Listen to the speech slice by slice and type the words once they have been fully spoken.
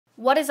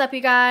What is up, you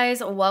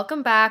guys?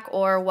 Welcome back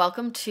or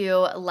welcome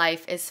to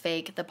Life is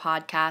Fake, the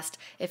podcast.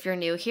 If you're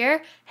new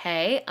here,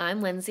 hey,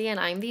 I'm Lindsay and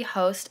I'm the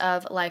host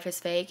of Life is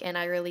Fake, and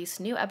I release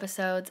new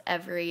episodes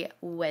every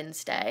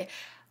Wednesday.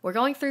 We're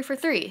going 3 for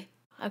 3.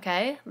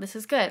 Okay, this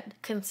is good.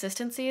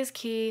 Consistency is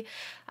key.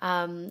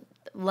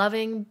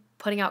 Loving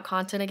putting out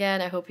content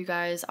again. I hope you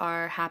guys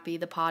are happy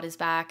the pod is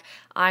back.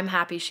 I'm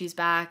happy she's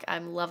back.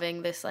 I'm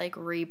loving this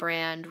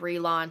rebrand,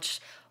 relaunch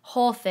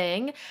whole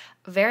thing.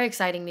 Very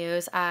exciting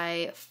news.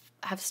 I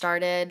have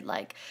started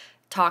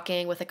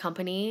talking with a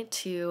company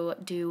to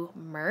do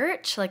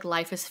merch,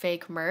 Life is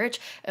Fake merch.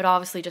 It'd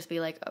obviously just be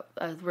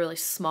a really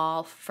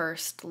small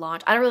first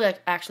launch. I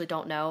actually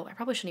don't know. I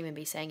probably shouldn't even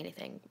be saying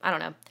anything. I don't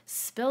know.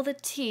 Spill the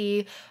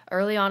tea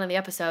early on in the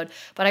episode,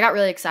 but I got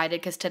really excited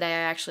because today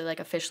I actually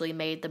officially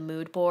made the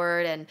mood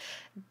board and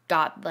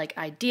got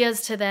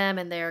ideas to them,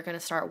 and they're going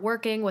to start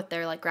working with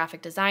their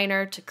graphic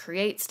designer to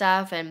create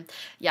stuff. And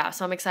yeah,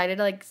 so I'm excited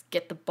to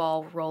get the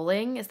ball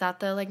rolling. Is that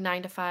the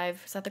 9 to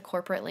 5? Is that the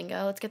corporate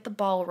lingo? Let's get the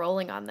ball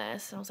rolling on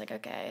this. And I was like,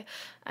 okay,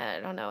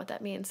 I don't know what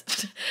that means.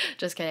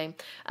 Just kidding.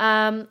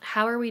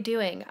 How are we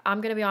doing?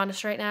 I'm going to be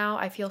honest right now.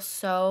 I feel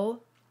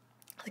so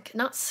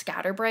not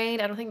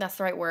scatterbrained. I don't think that's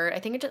the right word. I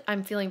think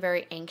I'm feeling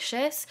very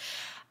anxious.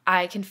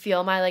 I can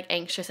feel my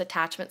anxious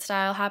attachment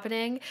style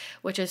happening,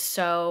 which is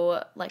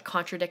so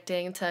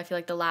contradicting to I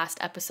feel the last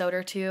episode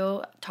or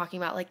two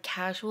talking about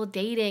casual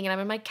dating, and I'm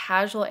in my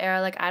casual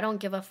era. I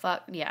don't give a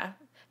fuck. Yeah.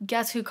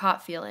 Guess who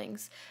caught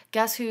feelings?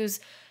 Guess who's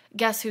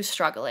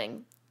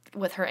struggling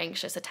with her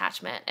anxious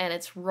attachment, and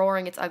it's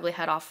roaring its ugly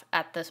head off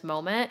at this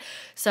moment.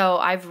 So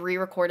I've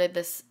re-recorded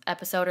this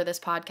episode or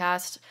this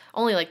podcast,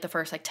 only the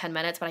first 10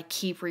 minutes, but I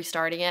keep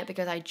restarting it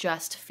because I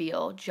just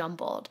feel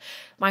jumbled.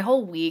 My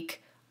whole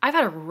week, I've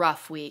had a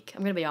rough week,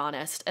 I'm gonna be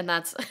honest, and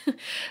that's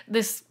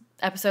this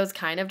episode's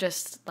kind of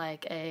just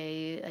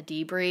a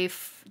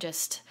debrief,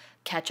 just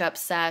catch-up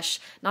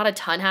sesh. Not a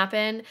ton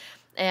happened,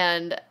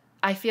 and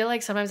I feel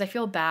sometimes I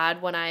feel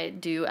bad when I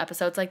do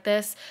episodes like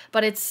this,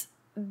 but it's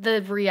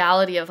the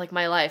reality of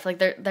my life.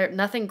 There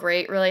nothing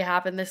great really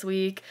happened this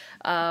week,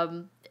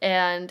 and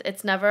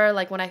it's never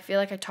when I feel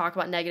I talk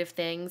about negative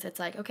things, it's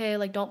okay,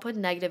 don't put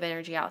negative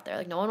energy out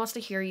there. No one wants to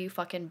hear you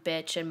fucking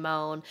bitch and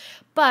moan,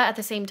 but at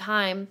the same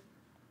time,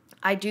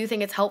 I do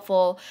think it's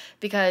helpful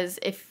because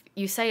if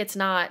you say it's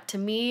not, to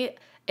me,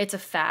 it's a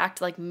fact.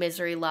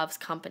 Misery loves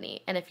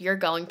company. And if you're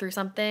going through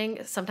something,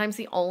 sometimes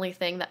the only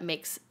thing that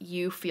makes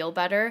you feel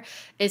better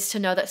is to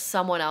know that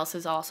someone else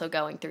is also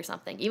going through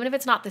something. Even if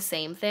it's not the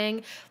same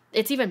thing,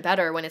 it's even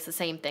better when it's the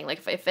same thing.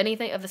 If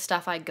anything of the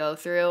stuff I go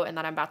through and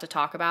that I'm about to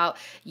talk about,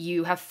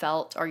 you have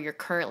felt or you're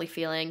currently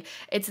feeling,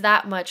 it's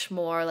that much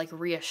more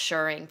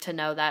reassuring to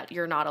know that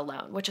you're not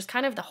alone, which is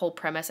kind of the whole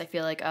premise, I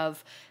feel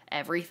of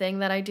everything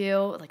that I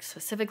do,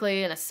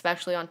 specifically and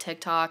especially on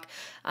TikTok.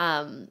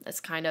 It's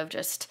kind of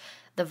just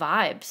the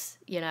vibes,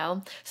 you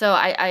know? So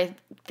I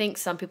think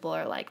some people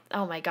are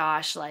oh my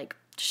gosh,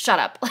 shut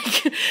up.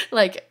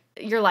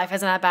 Your life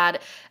isn't that bad.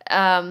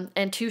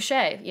 And touche,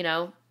 you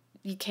know?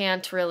 You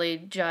can't really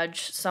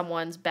judge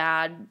someone's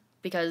bad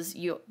because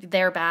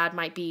their bad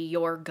might be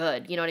your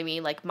good. You know what I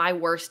mean? My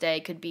worst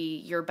day could be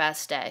your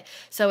best day.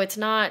 So it's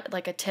not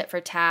a tit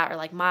for tat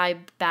or my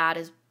bad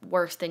is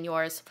worse than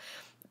yours.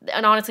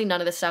 And honestly,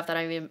 none of the stuff that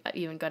I'm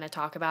even going to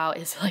talk about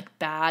is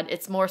bad.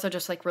 It's more so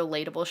just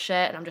relatable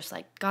shit. And I'm just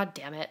God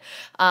damn it.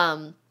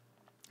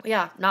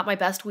 Yeah, not my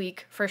best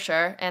week for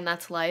sure. And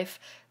that's life.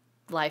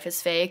 Life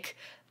is fake.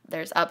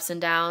 There's ups and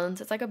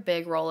downs. It's a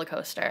big roller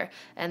coaster.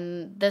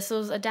 And this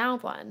was a down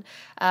one.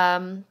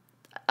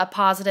 A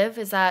positive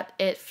is that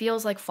it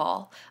feels like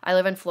fall. I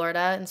live in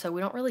Florida, and so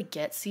we don't really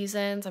get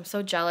seasons. I'm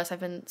so jealous. I've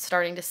been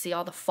starting to see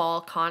all the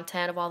fall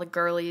content of all the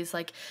girlies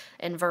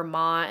in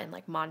Vermont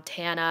and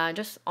Montana, and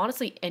just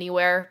honestly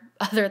anywhere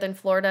other than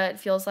Florida, it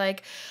feels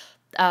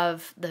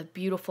of the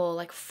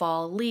beautiful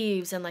fall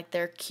leaves and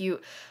their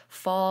cute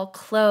fall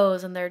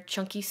clothes and their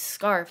chunky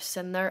scarves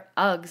and their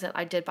Uggs. And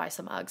I did buy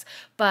some Uggs,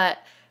 but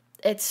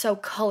it's so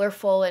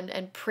colorful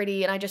and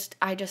pretty, and I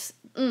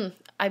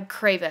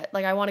crave it.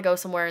 I want to go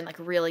somewhere and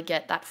really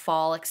get that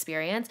fall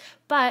experience.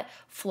 But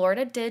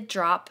Florida did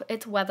drop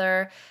its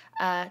weather.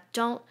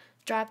 Don't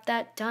drop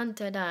that dun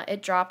dun dun.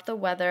 It dropped the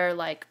weather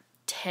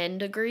 10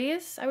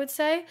 degrees, I would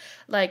say.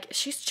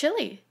 She's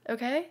chilly,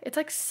 okay?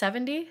 It's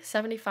 70,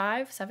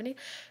 75, 70.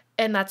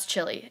 And that's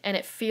chilly. And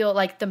it feel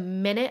the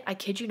minute, I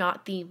kid you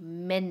not, the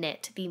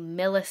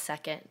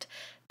millisecond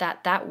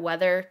that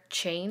weather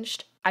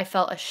changed, I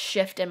felt a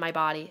shift in my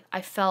body.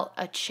 I felt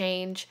a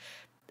change.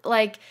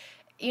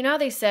 You know,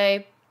 they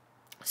say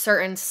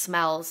certain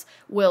smells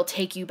will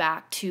take you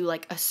back to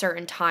a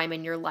certain time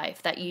in your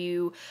life that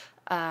you,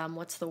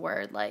 what's the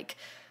word?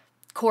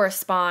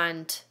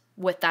 Correspond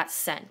with that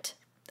scent.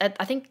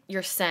 I think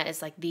your scent is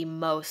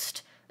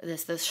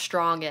the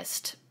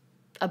strongest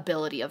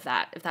ability of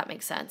that, if that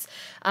makes sense.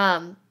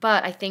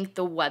 But I think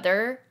the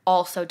weather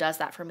also does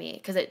that for me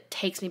because it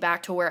takes me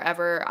back to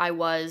wherever I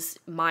was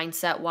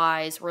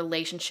mindset-wise,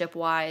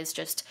 relationship-wise,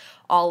 just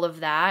all of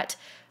that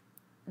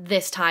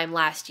this time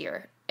last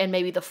year. and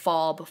maybe the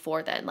fall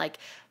before then. Like,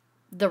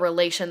 the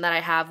relation that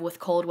I have with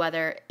cold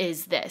weather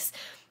is this.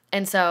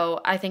 And so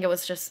I think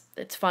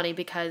it's funny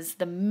because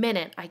the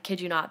minute, I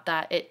kid you not,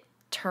 that it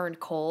turned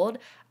cold,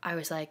 I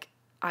was like,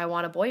 I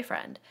want a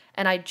boyfriend.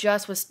 And I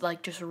just was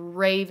like just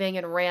raving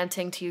and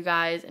ranting to you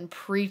guys and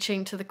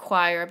preaching to the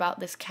choir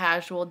about this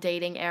casual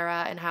dating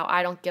era and how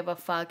I don't give a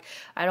fuck.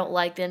 I don't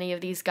like any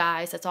of these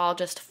guys. It's all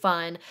just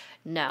fun.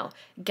 No.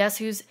 Guess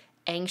who's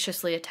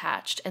anxiously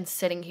attached and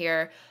sitting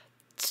here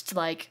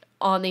like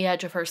on the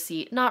edge of her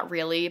seat? Not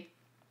really.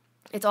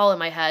 It's all in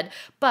my head.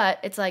 But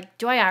it's like,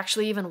 do I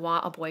actually even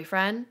want a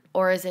boyfriend?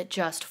 Or is it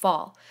just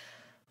fall?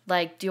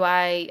 Like, do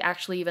I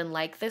actually even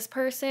like this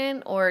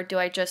person, or do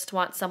I just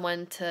want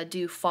someone to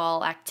do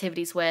fall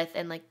activities with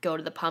and like go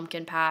to the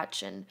pumpkin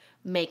patch and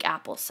make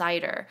apple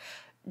cider?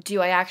 Do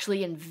I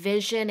actually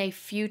envision a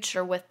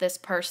future with this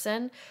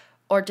person,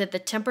 or did the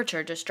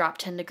temperature just drop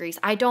 10 degrees?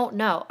 I don't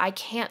know. I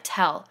can't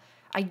tell.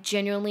 I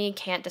genuinely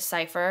can't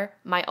decipher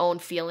my own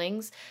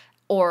feelings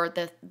or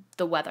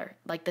the weather,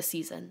 like the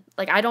season.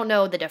 Like, I don't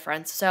know the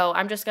difference. So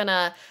I'm just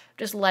gonna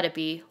just let it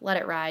be, let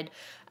it ride.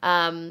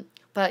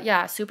 But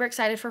yeah, super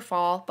excited for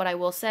fall. But I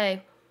will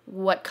say,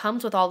 what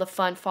comes with all the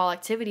fun fall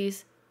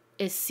activities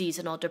is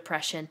seasonal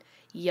depression.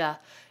 Yeah.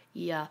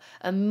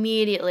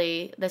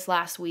 Immediately this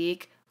last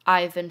week,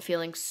 I've been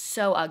feeling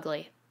so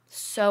ugly,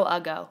 so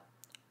uggo.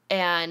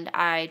 And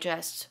I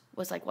just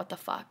was like, what the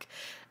fuck?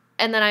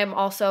 And then I'm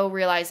also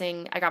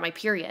realizing I got my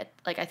period.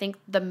 Like, I think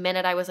the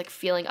minute I was like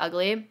feeling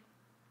ugly,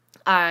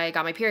 I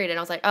got my period. And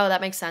I was like, oh,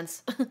 that makes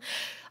sense.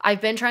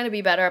 I've been trying to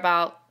be better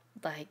about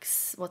like,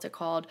 what's it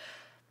called?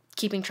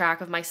 Keeping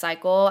track of my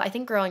cycle. I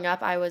think growing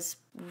up, I was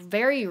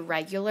very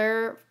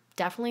regular,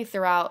 definitely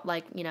throughout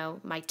like,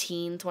 my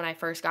teens when I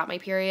first got my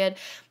period,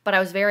 but I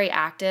was very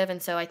active.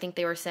 And so I think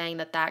they were saying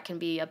that can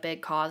be a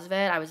big cause of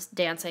it. I was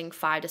dancing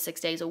 5 to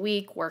 6 days a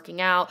week, working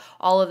out,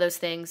 all of those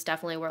things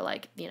definitely were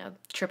like,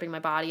 tripping my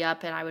body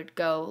up. And I would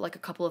go like a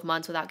couple of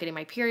months without getting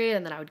my period,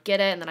 and then I would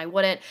get it and then I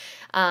wouldn't.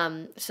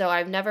 So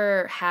I've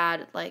never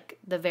had like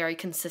the very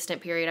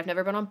consistent period. I've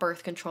never been on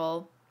birth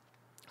control,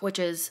 which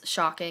is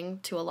shocking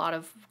to a lot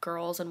of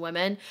girls and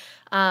women.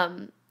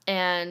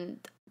 And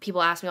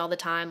people ask me all the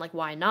time, like,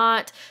 why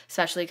not?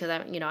 Especially because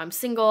I'm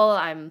single.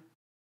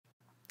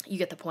 You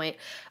get the point.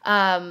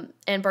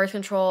 And birth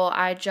control,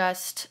 I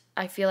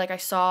feel like I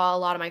saw a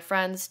lot of my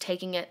friends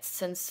taking it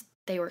since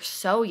they were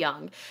so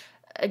young.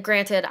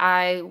 Granted,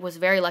 I was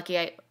very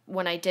lucky.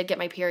 When I did get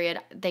my period,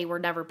 they were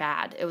never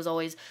bad. It was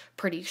always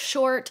pretty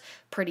short,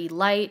 pretty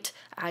light.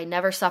 I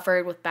never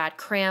suffered with bad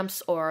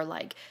cramps or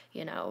like,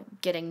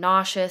 getting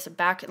nauseous,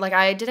 back. Like,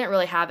 I didn't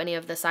really have any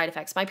of the side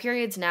effects. My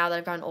periods now that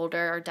I've gotten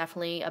older are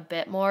definitely a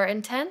bit more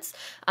intense.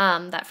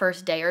 That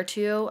first day or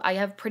two, I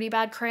have pretty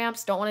bad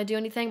cramps. Don't want to do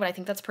anything, but I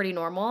think that's pretty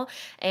normal.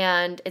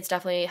 And it's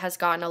definitely has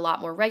gotten a lot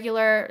more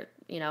regular.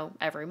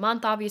 Every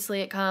month,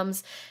 obviously, it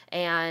comes.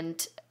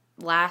 And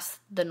lasts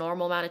the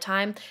normal amount of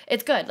time.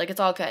 It's good. Like, it's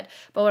all good.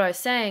 But what I was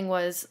saying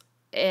was,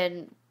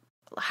 in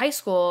high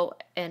school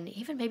and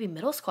even maybe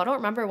middle school, I don't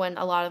remember when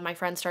a lot of my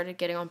friends started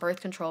getting on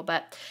birth control,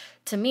 but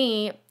to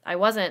me, I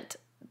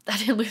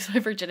didn't lose my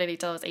virginity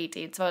till I was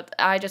 18. So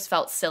I just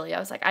felt silly. I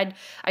was like,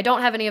 I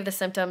don't have any of the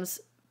symptoms,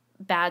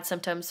 bad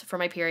symptoms for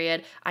my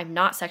period. I'm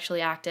not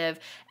sexually active.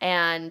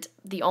 And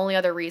the only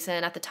other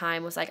reason at the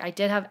time was like, I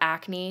did have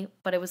acne,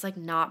 but it was like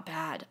not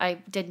bad. I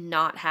did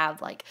not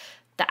have like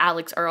the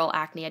Alex Earl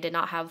acne. I did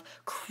not have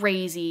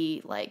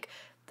crazy, like,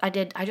 I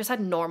just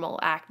had normal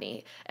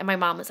acne. And my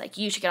mom was like,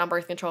 you should get on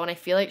birth control. And I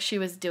feel like she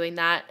was doing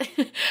that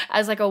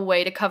as like a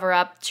way to cover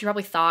up. She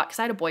probably thought, because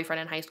I had a boyfriend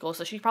in high school,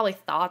 so she probably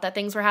thought that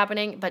things were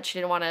happening, but she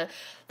didn't want to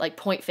like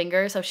point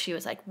fingers. So she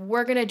was like,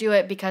 we're going to do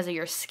it because of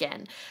your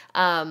skin.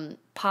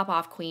 Pop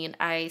off queen.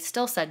 I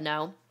still said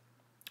no,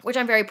 which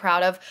I'm very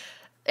proud of.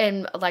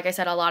 And like I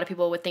said, a lot of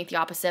people would think the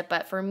opposite,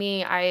 but for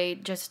me, I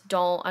just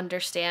don't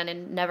understand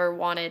and never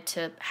wanted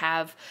to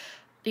have,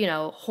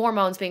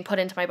 hormones being put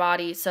into my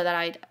body so that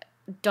I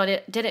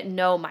didn't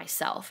know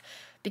myself.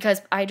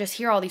 Because I just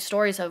hear all these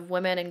stories of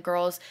women and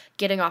girls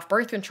getting off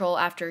birth control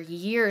after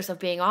years of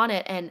being on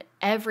it, and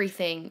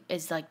everything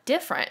is like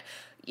different,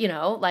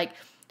 like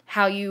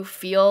how you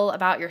feel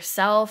about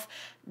yourself,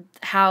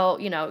 how,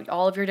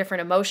 all of your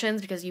different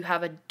emotions, because you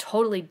have a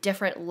totally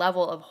different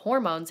level of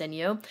hormones in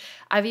you.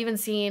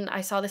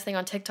 I saw this thing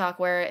on TikTok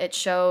where it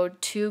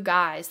showed two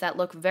guys that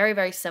look very,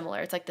 very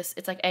similar.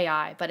 It's like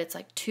AI, but it's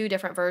like two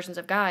different versions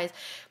of guys.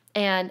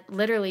 And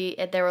literally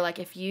they were like,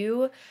 if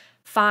you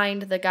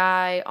find the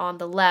guy on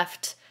the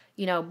left,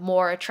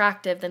 more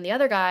attractive than the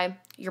other guy,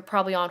 you're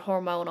probably on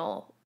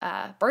hormonal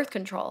birth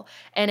control.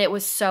 And it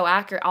was so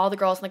accurate. All the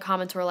girls in the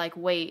comments were like,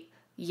 wait,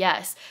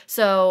 yes.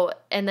 So,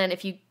 and then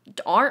if you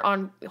aren't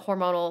on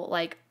hormonal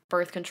like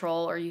birth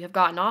control, or you have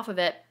gotten off of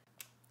it,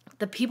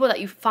 the people that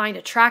you find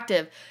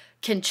attractive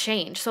can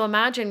change. So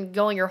imagine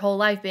going your whole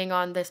life being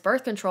on this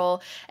birth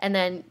control and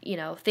then,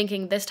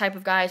 thinking this type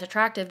of guy is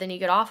attractive, then you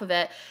get off of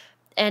it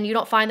and you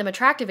don't find them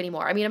attractive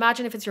anymore. I mean,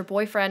 imagine if it's your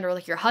boyfriend or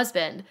like your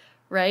husband,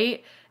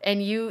 right?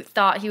 And you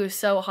thought he was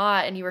so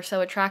hot and you were so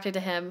attracted to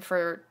him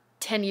for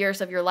 10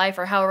 years of your life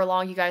or however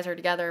long you guys are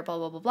together, blah,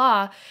 blah, blah,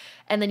 blah.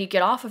 And then you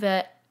get off of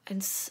it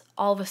and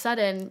all of a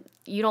sudden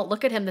you don't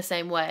look at him the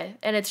same way.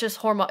 And it's just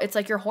it's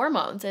like your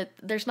hormones.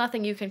 There's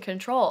nothing you can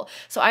control.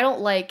 So I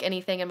don't like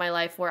anything in my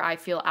life where I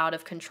feel out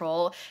of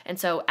control. And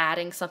so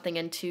adding something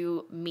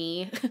into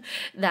me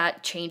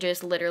that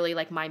changes literally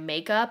like my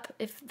makeup,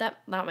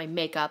 not my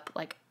makeup,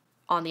 like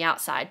on the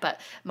outside, but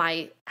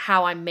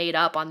how I'm made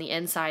up on the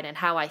inside and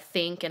how I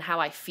think and how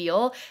I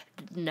feel.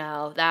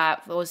 No,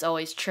 that was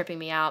always tripping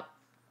me out.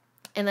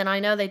 And then I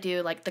know they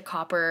do like the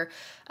copper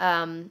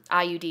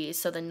IUDs,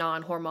 so the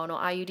non-hormonal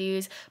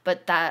IUDs,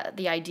 but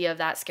the idea of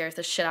that scares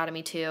the shit out of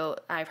me too.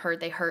 I've heard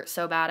they hurt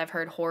so bad. I've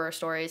heard horror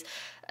stories.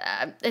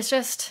 It's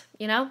just,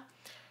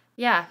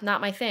 yeah,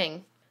 not my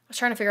thing. I was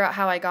trying to figure out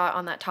how I got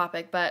on that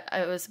topic, but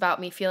it was about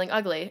me feeling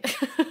ugly.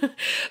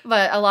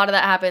 But a lot of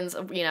that happens,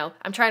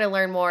 I'm trying to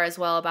learn more as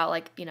well about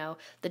like,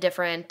 the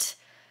different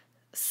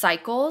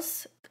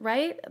cycles,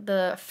 right?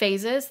 The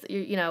phases,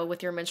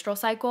 with your menstrual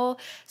cycle.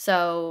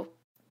 So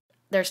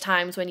there's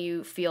times when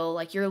you feel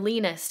like you're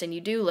leanest and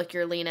you do look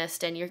your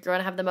leanest and you're going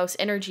to have the most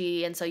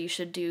energy. And so you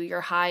should do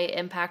your high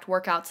impact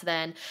workouts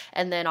then.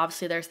 And then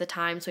obviously there's the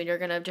times when you're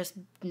going to just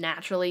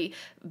naturally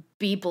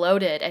be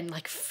bloated and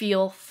like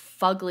feel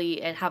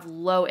fugly and have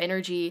low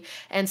energy.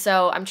 And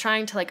so I'm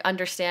trying to like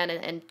understand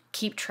and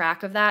keep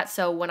track of that.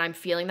 So when I'm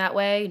feeling that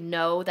way,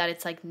 know that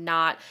it's like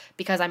not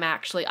because I'm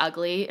actually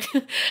ugly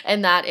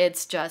and that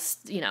it's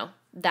just,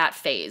 that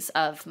phase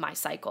of my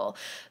cycle.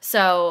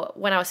 So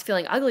when I was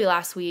feeling ugly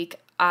last week,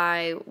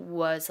 I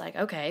was like,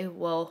 okay,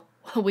 well,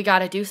 we got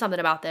to do something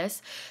about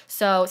this.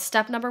 So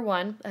step number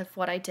 1 of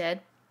what I did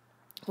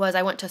was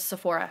I went to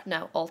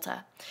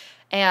Ulta.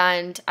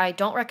 And I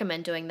don't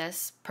recommend doing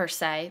this per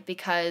se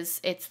because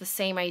it's the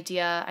same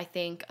idea, I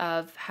think,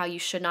 of how you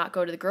should not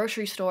go to the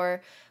grocery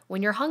store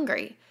when you're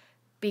hungry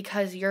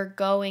because you're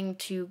going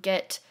to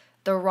get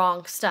the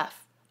wrong stuff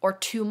or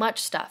too much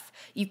stuff.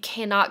 You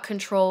cannot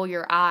control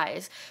your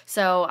eyes.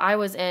 So I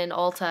was in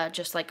Ulta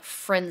just like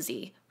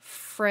frenzying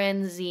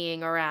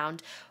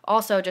around.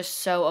 Also just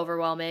so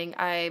overwhelming.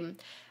 I'm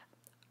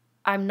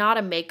not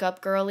a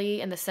makeup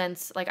girly in the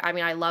sense, like, I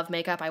mean, I love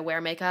makeup, I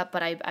wear makeup,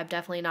 but I'm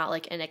definitely not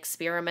like an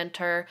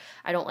experimenter.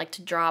 I don't like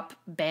to drop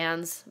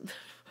bands,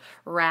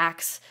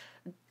 racks,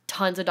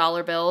 tons of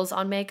dollar bills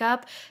on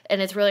makeup. And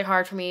it's really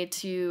hard for me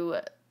to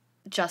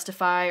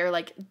justify or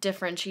like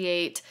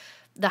differentiate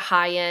the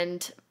high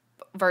end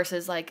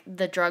versus like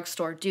the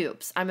drugstore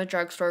dupes. I'm a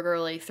drugstore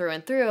girly through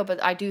and through,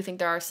 but I do think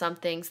there are some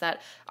things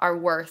that are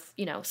worth,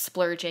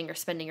 splurging or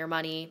spending your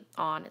money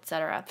on,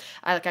 etc.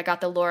 I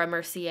got the Laura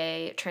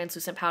Mercier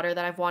translucent powder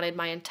that I've wanted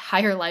my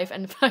entire life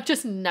and I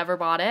just never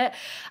bought it.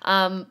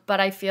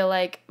 But I feel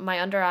like my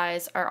under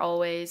eyes are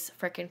always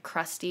freaking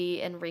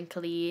crusty and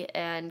wrinkly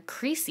and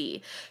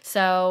creasy.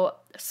 So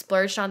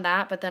splurged on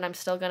that, but then I'm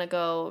still going to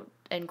go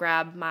and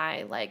grab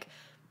my like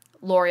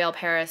L'Oreal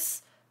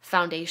Paris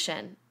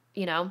foundation,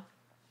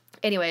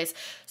 Anyways,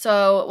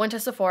 so went to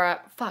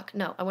Sephora.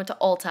 I went to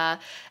Ulta,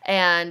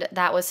 and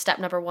that was step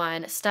number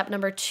 1. Step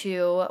number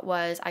 2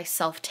 was I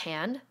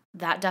self-tanned.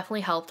 That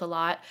definitely helped a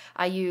lot.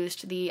 I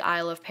used the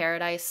Isle of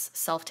Paradise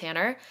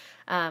self-tanner.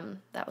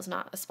 That was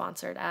not a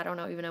sponsored ad. I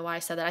don't even know why I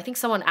said that. I think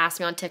someone asked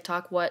me on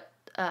TikTok what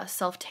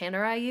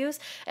self-tanner I use,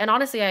 and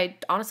I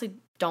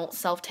don't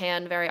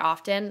self-tan very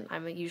often.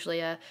 I'm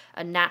usually a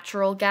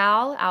natural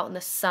gal out in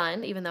the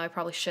sun, even though I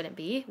probably shouldn't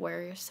be.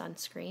 Wear your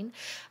sunscreen.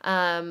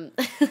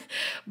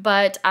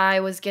 But I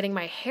was getting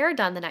my hair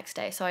done the next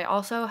day. So I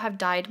also have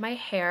dyed my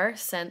hair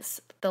since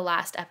the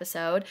last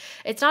episode.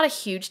 It's not a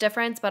huge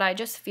difference, but I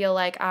just feel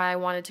like I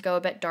wanted to go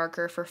a bit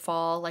darker for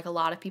fall, like a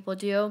lot of people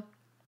do.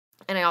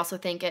 And I also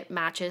think it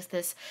matches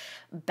this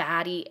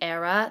baddie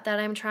era that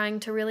I'm trying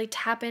to really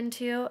tap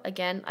into.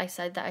 Again, I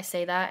say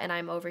that, and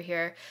I'm over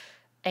here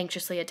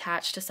anxiously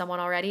attached to someone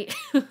already.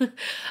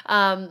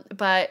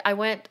 But I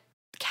went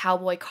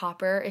cowboy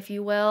copper, if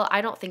you will.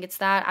 I don't think it's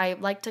that. I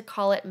like to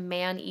call it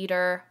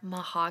man-eater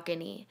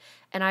mahogany,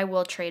 and I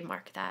will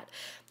trademark that.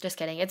 Just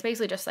kidding. It's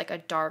basically just like a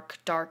dark,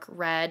 dark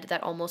red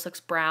that almost looks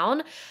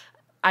brown.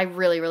 I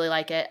really, really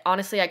like it.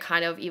 Honestly, I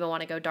kind of even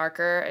want to go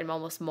darker and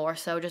almost more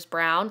so just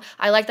brown.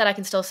 I like that I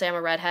can still say I'm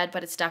a redhead,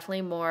 but it's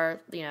definitely more,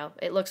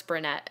 it looks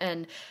brunette,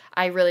 and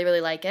I really,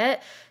 really like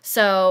it.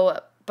 So,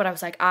 but I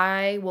was like,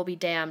 I will be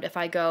damned if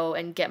I go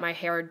and get my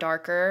hair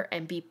darker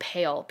and be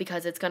pale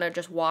because it's going to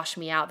just wash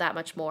me out that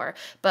much more.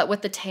 But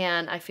with the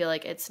tan, I feel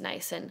like it's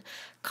nice and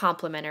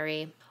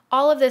complimentary.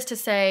 All of this to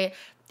say,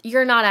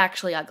 you're not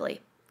actually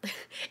ugly.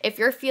 If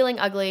you're feeling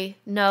ugly,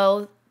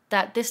 know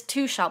that this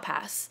too shall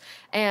pass.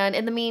 And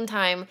in the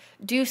meantime,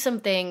 do some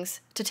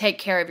things to take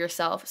care of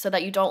yourself so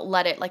that you don't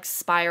let it like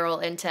spiral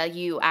into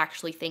you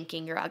actually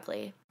thinking you're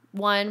ugly.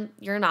 1,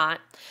 you're not.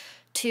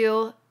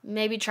 2,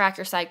 maybe track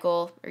your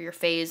cycle or your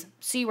phase,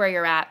 see where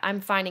you're at.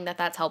 I'm finding that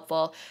that's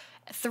helpful.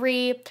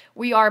 3,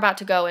 we are about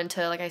to go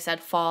into, like I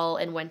said, fall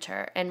and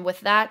winter. And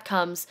with that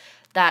comes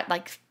that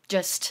like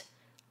just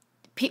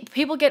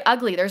people get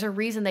ugly. There's a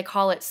reason they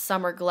call it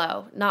summer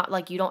glow. Not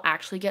like you don't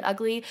actually get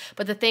ugly,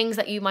 but the things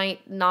that you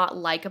might not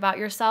like about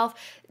yourself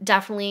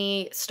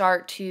definitely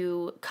start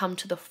to come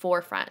to the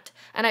forefront.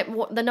 And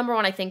the number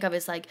one I think of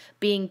is like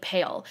being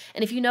pale.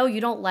 And if you know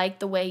you don't like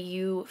the way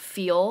you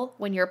feel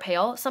when you're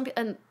pale,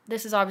 and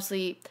this is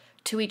obviously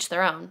to each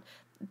their own.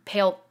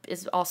 Pale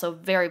is also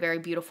very, very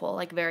beautiful,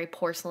 like very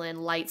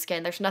porcelain, light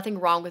skin. There's nothing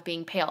wrong with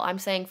being pale. I'm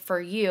saying for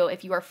you,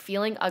 if you are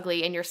feeling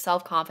ugly and your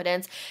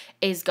self-confidence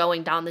is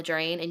going down the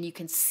drain and you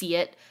can see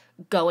it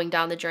going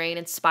down the drain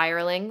and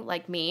spiraling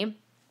like me,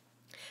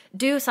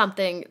 do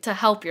something to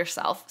help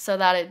yourself so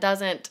that it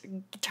doesn't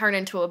turn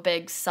into a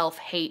big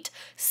self-hate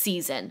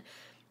season,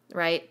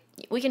 right?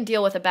 We can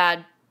deal with a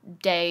bad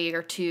day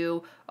or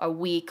two, a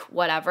week,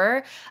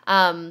 whatever,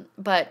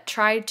 but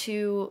try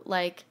to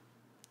like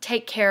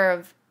take care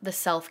of the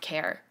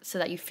self-care so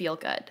that you feel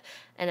good.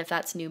 And if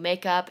that's new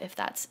makeup, if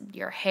that's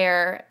your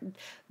hair,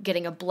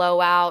 getting a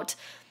blowout,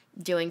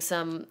 doing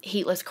some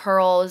heatless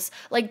curls,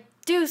 like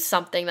do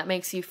something that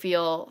makes you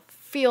feel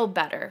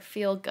better,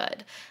 feel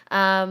good.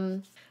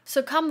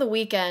 So come the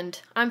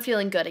weekend, I'm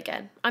feeling good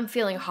again. I'm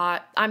feeling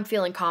hot. I'm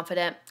feeling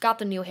confident. Got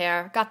the new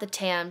hair, got the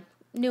tan,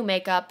 new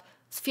makeup.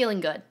 It's feeling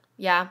good.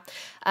 Yeah.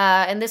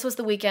 And this was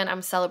the weekend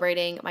I'm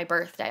celebrating my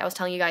birthday. I was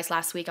telling you guys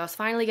last week, I was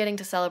finally getting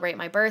to celebrate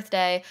my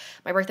birthday.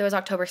 My birthday was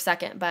October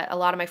 2nd, but a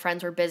lot of my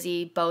friends were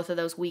busy both of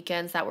those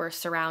weekends that were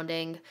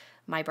surrounding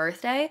my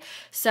birthday.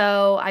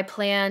 So I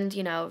planned,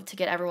 to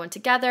get everyone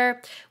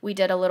together. We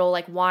did a little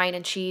like wine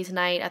and cheese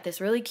night at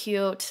this really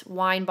cute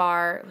wine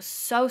bar. It was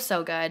so,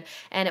 so good.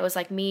 And it was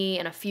like me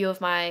and a few of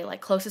my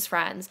like closest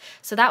friends.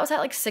 So that was at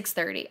like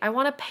 6:30. I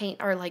want to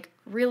paint or like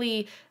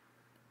really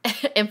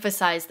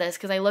emphasize this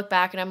because I look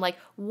back and I'm like,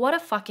 what a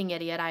fucking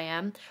idiot I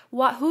am.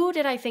 Who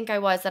did I think I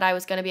was that I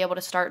was going to be able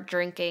to start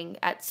drinking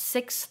at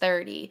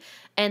 6:30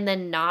 and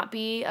then not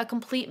be a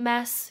complete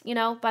mess,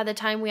 by the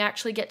time we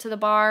actually get to the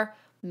bar,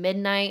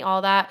 midnight,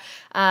 all that.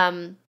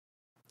 When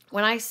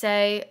I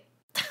say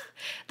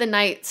the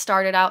night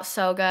started out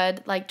so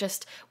good, like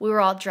just we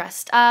were all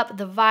dressed up,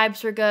 the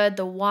vibes were good,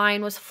 the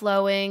wine was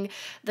flowing,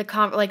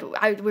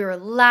 we were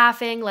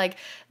laughing, like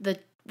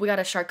we got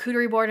a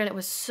charcuterie board and it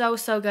was so,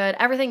 so good.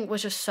 Everything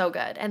was just so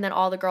good. And then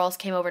all the girls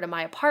came over to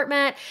my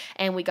apartment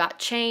and we got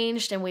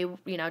changed and we,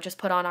 just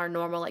put on our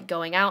normal like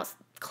going out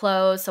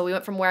clothes. So we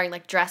went from wearing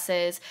like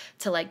dresses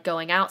to like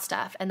going out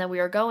stuff. And then we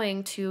were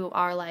going to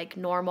our like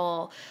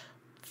normal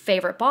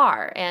favorite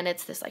bar, and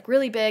it's this like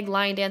really big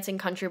line dancing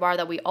country bar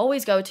that we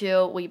always go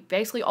to. We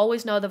basically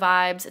always know the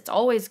vibes. It's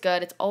always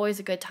good. It's always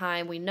a good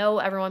time. We know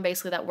everyone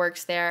basically that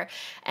works there,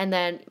 and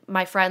then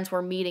my friends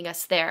were meeting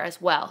us there as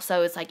well.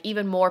 So it's like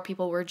even more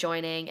people were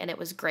joining, and it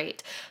was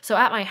great. So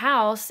at my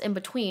house in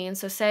between,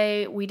 so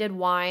say we did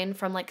wine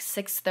from like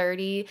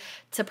 6:30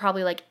 to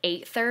probably like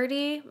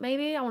 8:30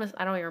 maybe. I don't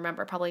even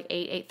remember, probably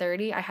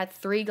 8:30. I had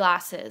 3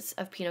 glasses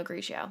of Pinot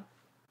Grigio.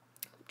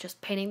 Just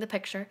painting the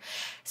picture.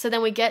 So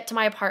then we get to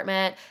my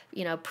apartment,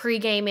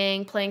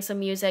 pre-gaming, playing some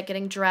music,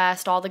 getting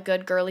dressed, all the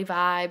good girly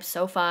vibes,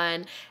 so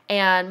fun.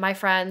 And my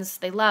friends,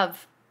 they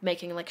love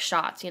making like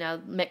shots,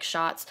 mixed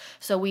shots.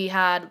 So we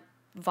had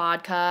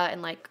vodka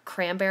and like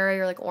cranberry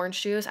or like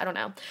orange juice, I don't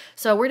know.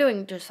 So we're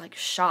doing just like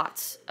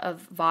shots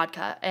of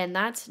vodka, and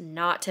that's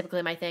not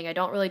typically my thing. I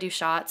don't really do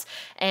shots.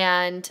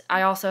 And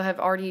I also have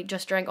already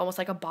just drank almost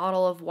like a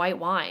bottle of white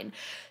wine.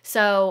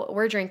 So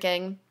we're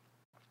drinking.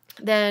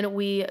 Then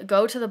we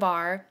go to the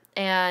bar,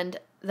 and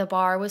the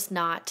bar was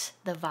not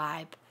the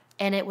vibe.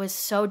 And it was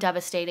so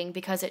devastating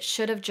because it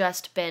should have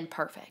just been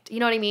perfect. You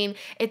know what I mean?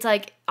 It's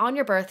like on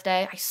your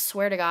birthday, I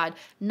swear to God,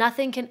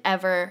 nothing can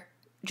ever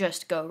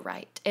just go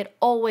right. It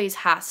always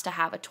has to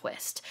have a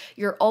twist.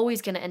 You're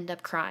always going to end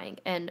up crying.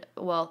 And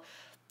well,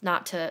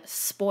 not to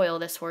spoil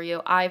this for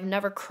you, I've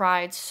never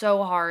cried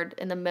so hard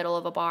in the middle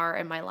of a bar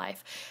in my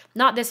life.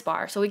 Not this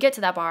bar. So we get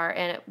to that bar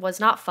and it was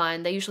not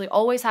fun. They usually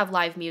always have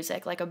live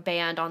music, like a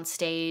band on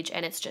stage,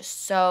 and it's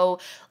just so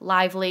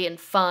lively and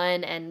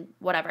fun and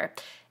whatever.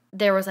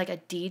 There was like a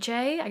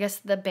DJ. I guess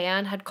the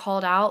band had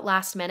called out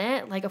last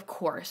minute. Like, of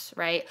course,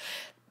 right?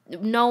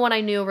 No one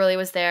I knew really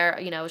was there.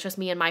 It was just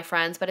me and my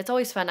friends, but it's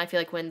always fun, I feel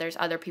like, when there's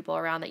other people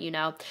around that you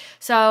know.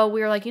 So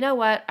we were like, you know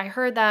what? I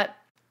heard that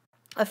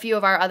a few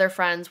of our other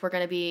friends were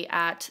going to be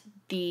at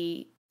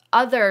the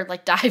other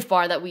like dive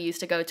bar that we used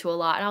to go to a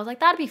lot. And I was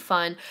like, that'd be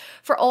fun.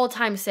 For old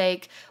time's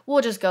sake,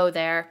 we'll just go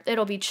there.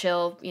 It'll be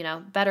chill,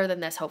 better than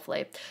this,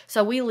 hopefully.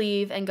 So we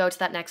leave and go to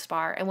that next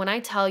bar. And when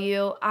I tell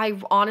you, I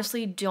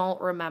honestly don't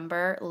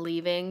remember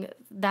leaving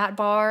that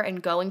bar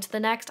and going to the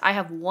next. I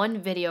have one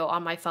video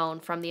on my phone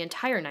from the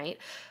entire night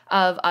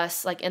of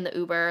us like in the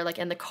Uber, like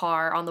in the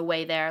car on the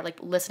way there, like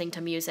listening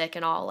to music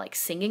and all like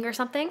singing or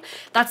something.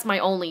 That's my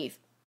only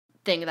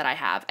thing that I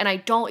have, and I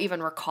don't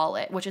even recall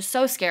it, which is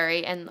so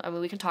scary. And I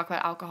mean, we can talk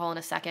about alcohol in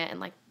a second and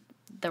like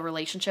the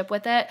relationship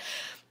with it,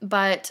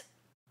 but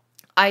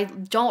I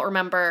don't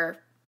remember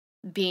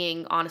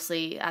being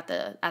honestly at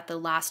the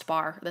last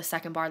bar, the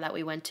second bar that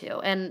we went to.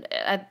 And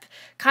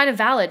kind of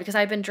valid because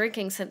I've been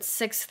drinking since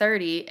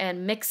 6:30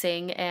 and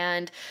mixing,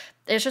 and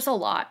it's just a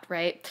lot,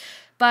 right?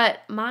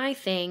 But my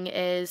thing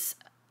is,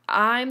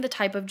 I'm the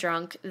type of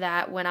drunk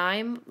that when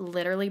I'm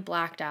literally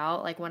blacked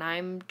out, like when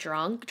I'm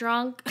drunk,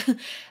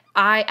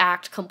 I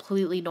act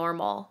completely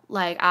normal.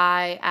 Like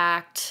I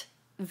act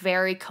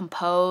very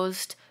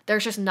composed.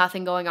 There's just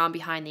nothing going on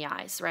behind the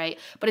eyes, right?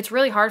 But it's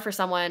really hard for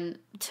someone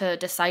to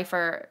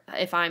decipher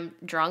if I'm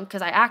drunk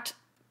because I act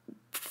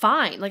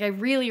fine. Like I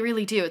really,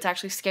 really do. It's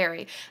actually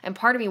scary. And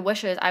part of me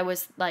wishes I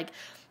was like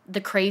the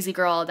crazy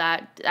girl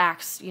that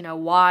acts,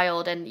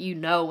 wild, and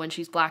when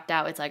she's blacked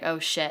out, it's like, oh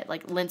shit,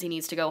 like Lindsay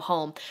needs to go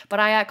home. But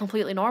I act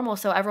completely normal,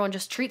 so everyone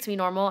just treats me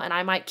normal, and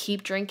I might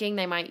keep drinking.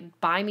 They might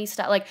buy me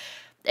stuff. Like,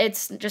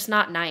 it's just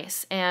not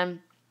nice. And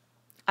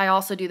I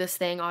also do this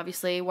thing,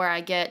 obviously, where I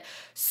get,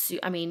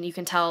 you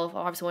can tell,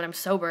 obviously, when I'm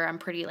sober, I'm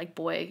pretty, like,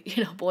 boy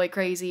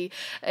crazy.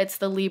 It's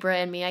the Libra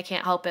in me. I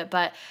can't help it.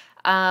 But,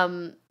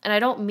 and I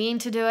don't mean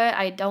to do it.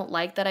 I don't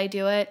like that I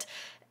do it.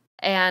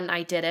 And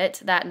I did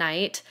it that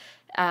night.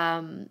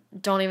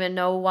 Don't even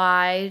know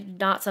why.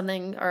 Not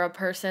something or a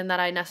person that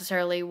I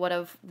necessarily would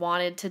have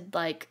wanted to,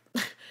 like,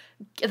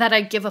 that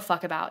I give a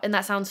fuck about. And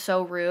that sounds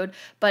so rude,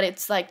 but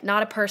it's, like,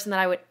 not a person that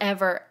I would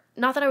ever,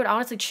 not that I would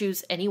honestly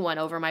choose anyone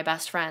over my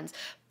best friends,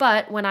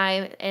 but when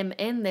I am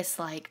in this,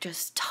 like,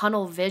 just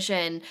tunnel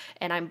vision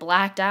and I'm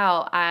blacked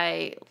out,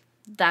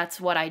 that's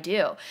what I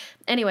do.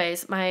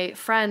 Anyways, my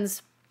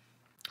friends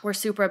were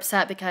super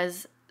upset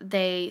because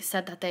they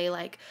said that they,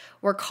 like,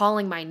 were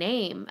calling my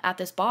name at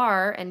this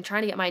bar and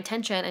trying to get my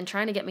attention and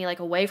trying to get me, like,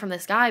 away from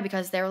this guy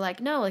because they were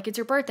like, no, like, it's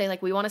your birthday.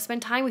 Like, we want to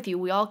spend time with you.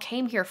 We all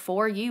came here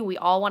for you. We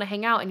all want to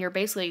hang out, and you're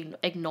basically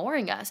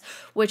ignoring us,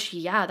 which,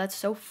 yeah, that's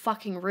so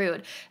fucking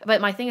rude. But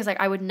my thing is, like,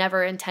 I would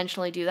never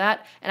intentionally do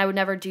that, and I would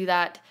never do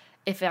that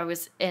if I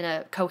was in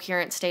a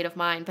coherent state of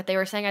mind. But they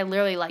were saying I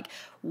literally, like,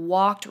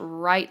 walked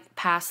right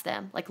past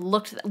them, like,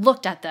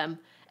 looked at them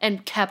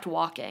and kept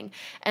walking.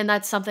 And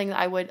that's something that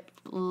I would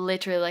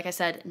literally, like I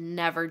said,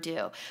 never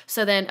do.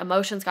 So then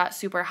emotions got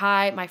super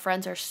high. My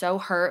friends are so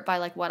hurt by,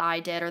 like, what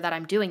I did or that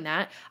I'm doing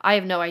that. I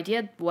have no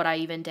idea what I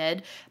even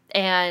did.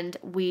 And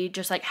we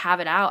just, like, have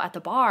it out at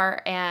the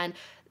bar, and,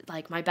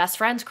 like, my best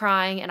friend's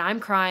crying and I'm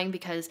crying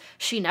because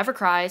she never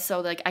cries. So,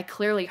 like, I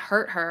clearly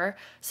hurt her.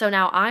 So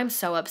now I'm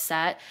so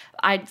upset.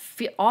 I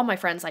feel all my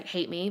friends, like,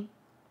 hate me.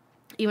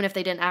 Even if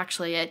they didn't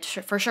actually, it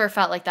for sure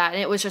felt like that.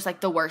 And it was just, like,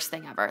 the worst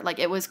thing ever. Like,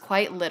 it was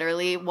quite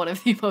literally one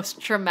of the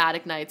most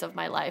traumatic nights of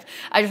my life.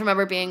 I just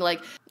remember being,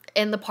 like,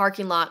 in the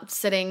parking lot,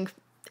 sitting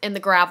in the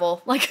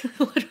gravel, like,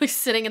 literally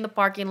sitting in the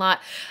parking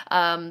lot,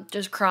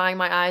 just crying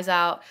my eyes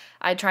out.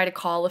 I tried to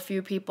call a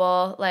few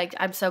people. Like,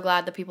 I'm so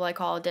glad the people I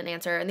called didn't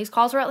answer. And these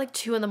calls were at, like,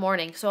 2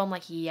 a.m. So I'm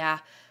like, yeah,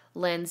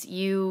 Linz,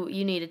 you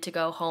needed to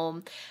go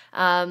home.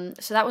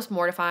 So that was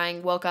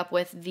mortifying. Woke up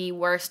with the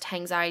worst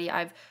hangxiety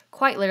I've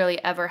quite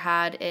literally ever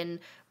had in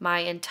my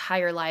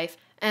entire life.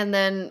 And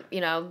then,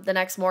 the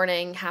next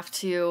morning have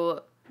to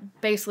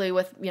basically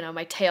with,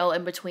 my tail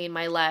in between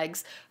my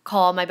legs,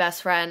 call my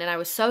best friend. And I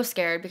was so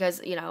scared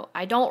because,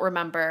 I don't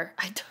remember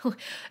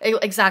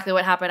exactly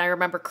what happened. I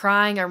remember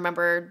crying. I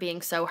remember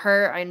being so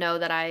hurt. I know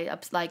that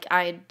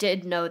I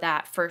did know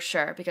that for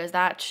sure because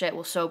that shit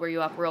will sober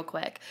you up real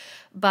quick.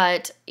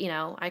 But,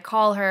 I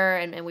call her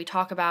and we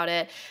talk about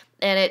it,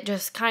 and it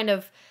just kind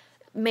of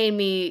made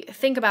me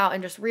think about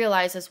and just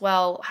realize as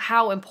well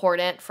how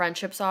important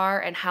friendships are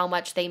and how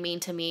much they mean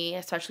to me,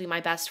 especially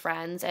my best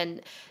friends. And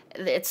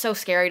it's so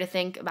scary to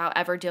think about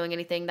ever doing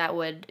anything that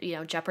would,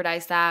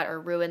 jeopardize that or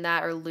ruin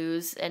that or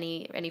lose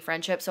any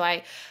friendship. So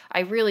I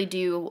really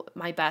do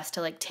my best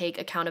to, like, take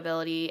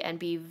accountability and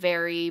be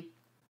very,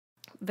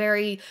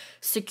 very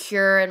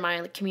secure in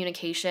my, like,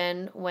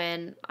 communication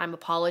when I'm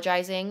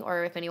apologizing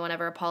or if anyone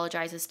ever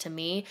apologizes to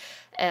me.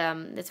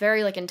 It's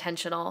very, like,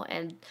 intentional.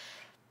 And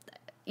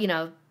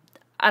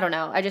I don't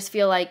know. I just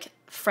feel like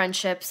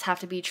friendships have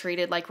to be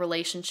treated like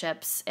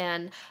relationships.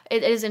 And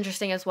it is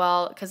interesting as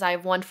well because I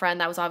have one friend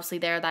that was obviously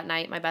there that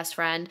night, my best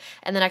friend.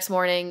 And the next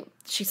morning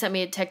she sent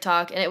me a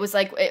TikTok, and it was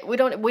like, we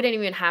didn't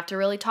even have to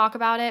really talk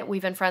about it.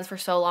 We've been friends for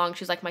so long.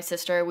 She's like my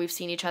sister. We've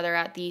seen each other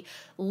at the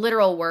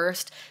literal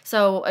worst.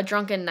 So a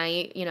drunken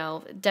night,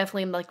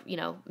 definitely, like,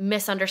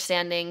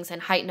 misunderstandings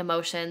and heightened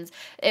emotions.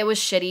 It was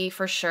shitty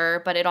for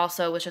sure, but it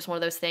also was just one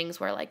of those things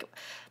where, like,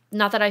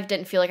 not that I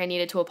didn't feel like I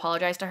needed to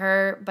apologize to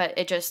her, but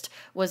it just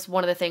was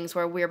one of the things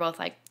where we were both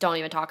like, don't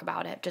even talk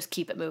about it. Just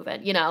keep it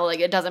moving.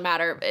 Like, it doesn't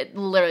matter. It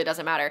literally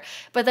doesn't matter.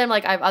 But then,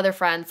 like, I have other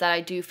friends that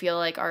I do feel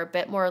like are a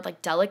bit more,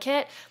 like,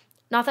 delicate.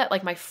 Not that,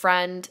 like, my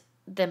friend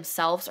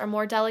themselves are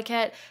more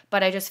delicate,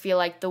 but I just feel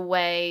like the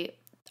way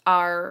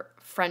our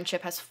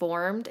friendship has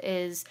formed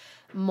is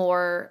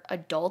more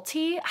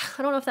adulty.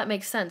 I don't know if that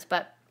makes sense,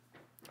 but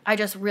I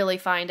just really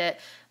find it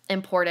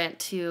important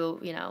to,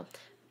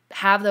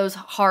 have those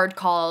hard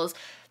calls,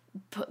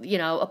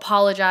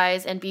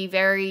 apologize and be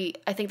very,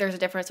 I think there's a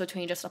difference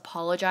between just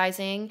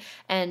apologizing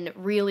and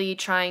really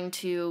trying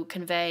to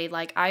convey,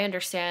 like, I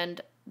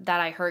understand that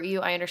I hurt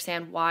you. I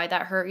understand why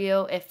that hurt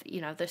you. If,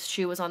 the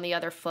shoe was on the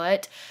other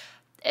foot,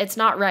 it's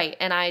not right.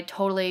 And I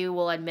totally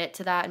will admit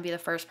to that and be the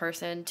first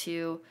person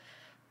to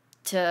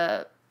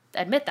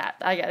admit that.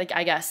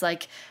 I guess,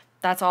 like,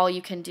 that's all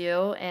you can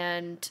do,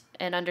 and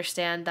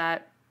understand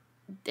that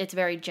it's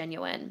very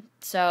genuine.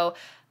 So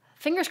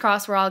fingers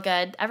crossed we're all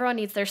good. Everyone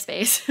needs their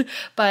space.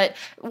 But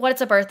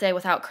what's a birthday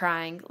without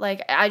crying?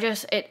 Like,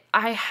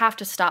 I have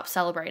to stop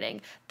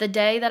celebrating. The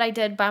day that I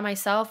did by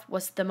myself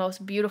was the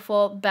most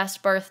beautiful,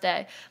 best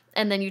birthday.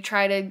 And then you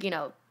try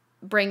to,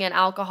 bring in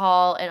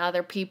alcohol and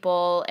other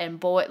people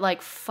and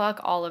like,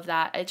 fuck all of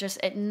that.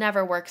 It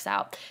never works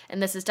out.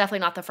 And this is definitely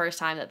not the first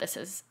time that this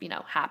has,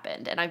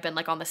 happened. And I've been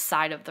like on the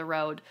side of the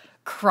road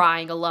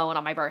crying alone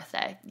on my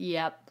birthday.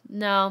 Yep.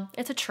 No,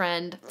 it's a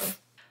trend.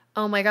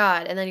 Oh my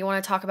God. And then you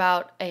want to talk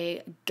about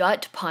a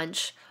gut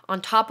punch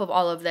on top of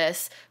all of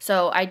this.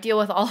 So I deal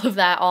with all of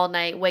that all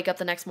night, wake up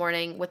the next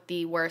morning with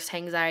the worst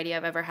anxiety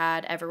I've ever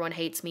had. Everyone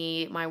hates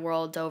me. My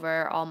world's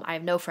over. I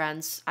have no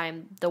friends.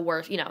 I'm the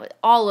worst,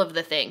 all of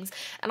the things.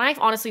 And I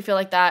honestly feel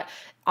like that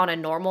on a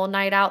normal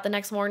night out the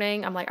next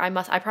morning. I'm like,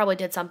 I probably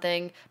did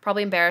something,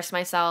 probably embarrassed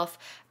myself,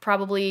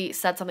 probably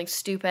said something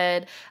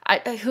stupid.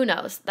 Who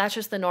knows? That's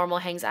just the normal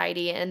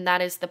anxiety. And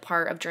that is the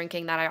part of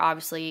drinking that I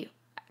obviously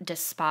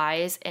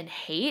despise and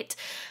hate.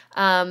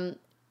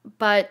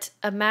 But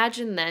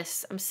imagine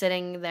this. I'm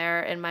sitting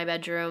there in my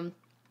bedroom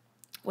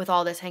with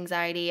all this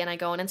anxiety, and I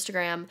go on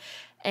Instagram,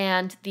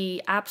 and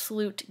the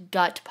absolute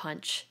gut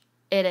punch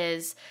it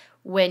is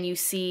when you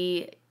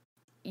see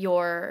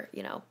your,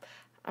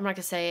 I'm not going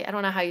to say, I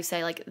don't know how you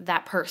say, like,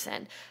 that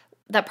person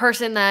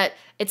that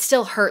it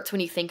still hurts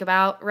when you think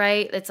about,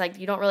 right? It's like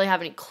you don't really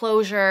have any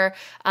closure.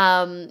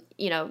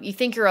 You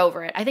think you're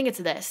over it. I think it's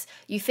this.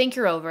 You think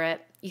you're over it.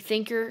 You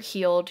think you're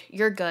healed,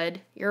 you're good,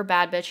 you're a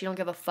bad bitch, you don't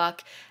give a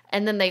fuck,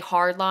 and then they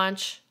hard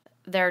launch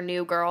their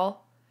new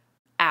girl.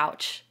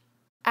 Ouch.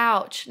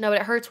 Ouch. No,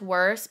 but it hurts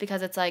worse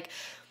because it's like,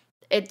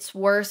 it's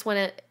worse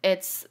when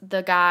it's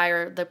the guy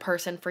or the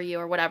person for you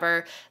or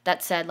whatever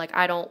that said, like,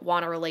 I don't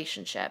want a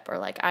relationship, or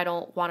like, I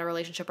don't want a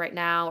relationship right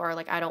now, or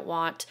like,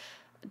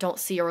 don't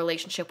see a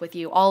relationship with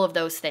you, all of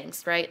those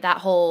things, right? That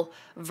whole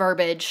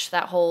verbiage,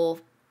 that whole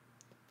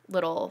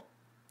little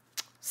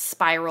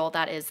spiral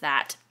that is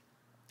that.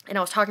 And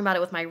I was talking about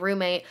it with my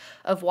roommate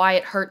of why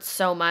it hurts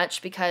so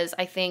much, because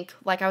I think,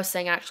 like I was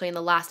saying actually in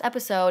the last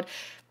episode,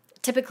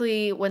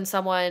 typically when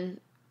someone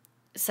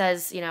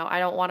says, I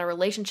don't want a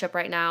relationship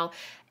right now,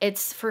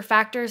 it's for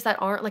factors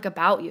that aren't like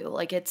about you.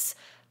 Like it's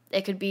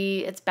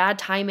bad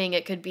timing.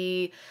 It could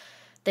be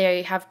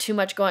they have too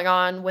much going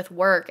on with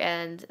work,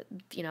 and,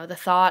 the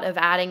thought of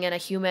adding in a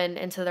human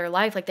into their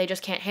life, like they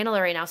just can't handle it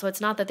right now. So it's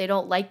not that they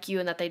don't like you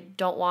and that they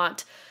don't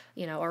want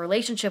a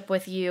relationship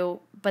with you.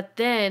 But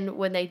then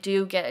when they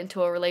do get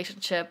into a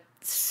relationship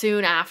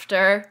soon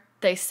after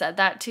they said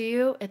that to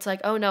you, it's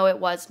like, oh no, it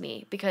was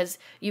me, because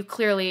you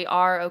clearly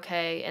are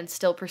okay and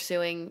still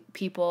pursuing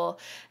people.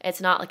 It's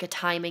not like a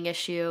timing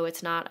issue.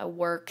 It's not a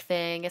work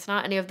thing. It's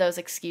not any of those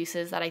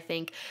excuses that I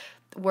think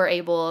we're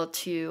able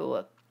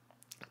to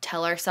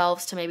tell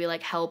ourselves to maybe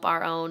like help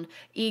our own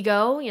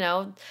ego,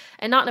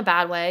 and not in a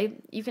bad way.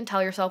 You can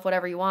tell yourself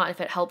whatever you want if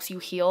it helps you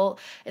heal.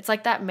 It's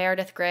like that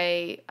Meredith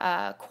Grey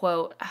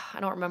quote. I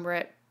don't remember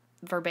it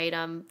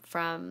verbatim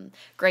from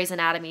Grey's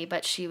Anatomy,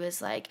 but she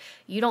was like,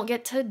 you don't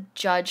get to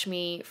judge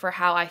me for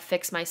how I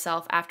fix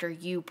myself after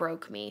you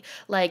broke me.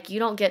 Like, you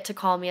don't get to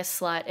call me a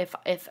slut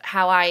if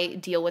how I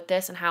deal with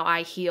this and how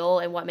I heal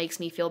and what makes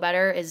me feel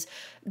better is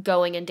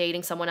going and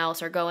dating someone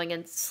else or going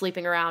and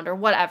sleeping around or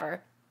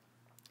whatever.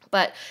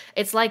 But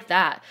it's like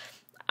that.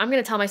 I'm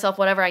going to tell myself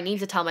whatever I need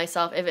to tell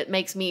myself if it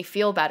makes me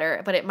feel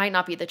better, but it might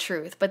not be the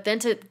truth. But then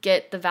to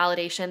get the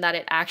validation that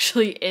it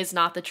actually is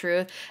not the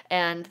truth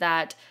and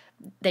that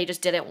they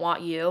just didn't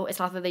want you. It's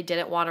not that they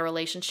didn't want a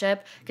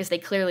relationship, because they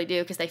clearly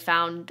do, because they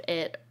found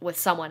it with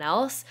someone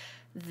else.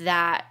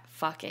 That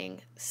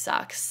fucking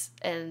sucks,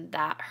 and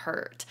that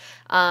hurt.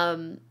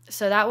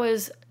 So that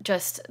was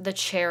just the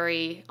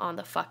cherry on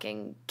the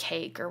fucking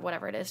cake, or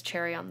whatever it is,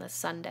 cherry on the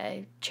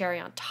sundae, cherry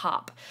on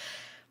top.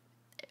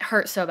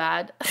 Hurt so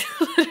bad.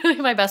 Literally,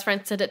 my best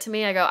friend sent it to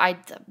me. I go,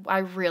 I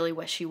really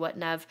wish you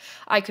wouldn't have.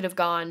 I could have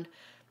gone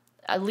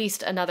at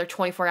least another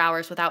 24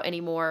 hours without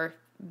any more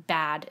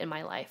bad in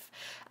my life.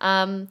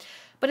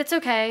 But it's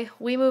okay.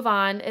 We move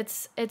on.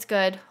 It's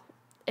good.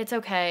 It's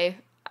okay.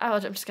 I'm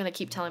just going to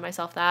keep telling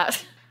myself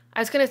that.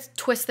 I was going to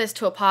twist this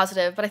to a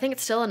positive, but I think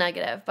it's still a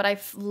negative. But I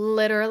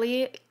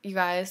literally, you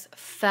guys,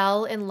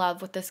 fell in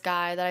love with this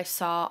guy that I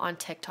saw on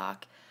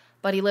TikTok.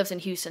 But he lives in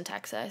Houston,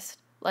 Texas.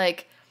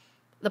 Like,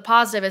 the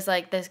positive is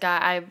like this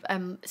guy,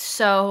 I'm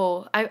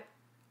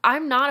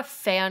not a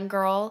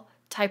fangirl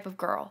type of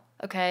girl,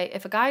 okay?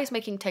 If a guy is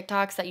making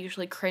TikToks, that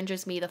usually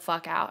cringes me the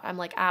fuck out. I'm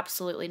like,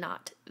 absolutely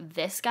not.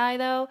 This guy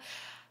though,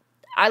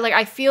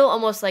 I feel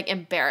almost like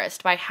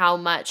embarrassed by how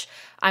much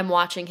I'm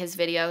watching his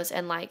videos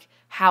and like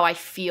how I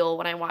feel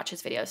when I watch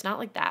his videos. Not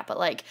like that, but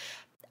like,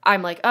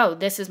 I'm like, oh,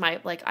 this is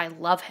my, like, I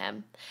love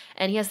him.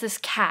 And he has this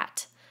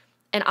cat.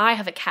 And I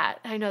have a cat.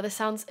 I know this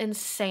sounds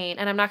insane.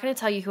 And I'm not going to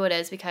tell you who it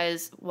is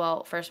because,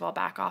 well, first of all,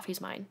 back off. He's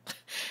mine.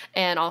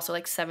 And also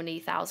like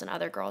 70,000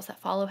 other girls that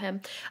follow him.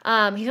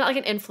 He's not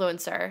like an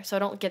influencer, so I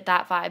don't get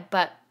that vibe,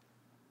 but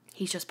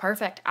he's just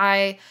perfect.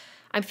 I'm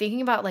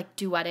thinking about like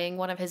duetting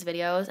one of his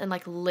videos and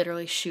like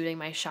literally shooting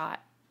my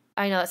shot.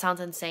 I know that sounds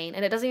insane.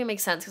 And it doesn't even make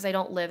sense because I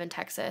don't live in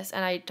Texas.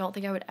 And I don't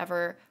think I would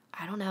ever,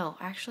 I don't know,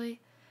 actually.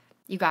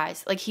 You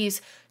guys, like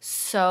he's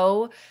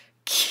so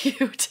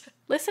cute.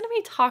 Listen to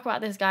me talk about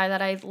this guy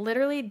that I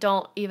literally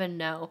don't even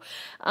know,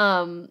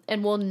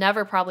 and will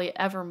never probably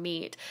ever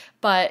meet.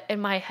 But in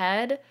my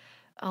head,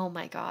 oh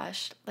my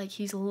gosh, like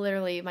he's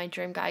literally my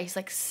dream guy. He's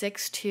like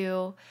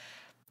 6'2",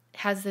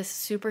 has this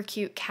super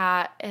cute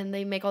cat, and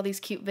they make all these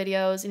cute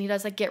videos, and he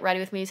does like get ready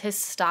with me. His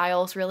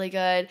style's really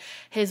good.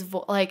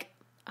 Like,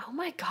 oh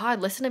my God,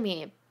 listen to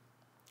me.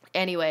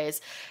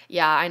 Anyways,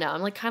 yeah, I know.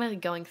 I'm like kind of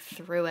going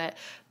through it,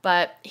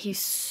 but he's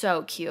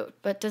so cute.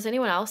 But does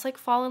anyone else like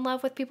fall in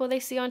love with people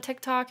they see on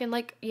TikTok and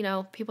like, you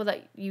know, people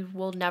that you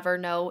will never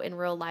know in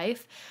real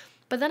life?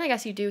 But then I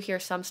guess you do hear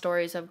some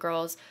stories of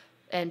girls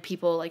and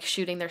people like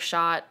shooting their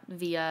shot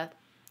via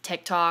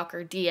TikTok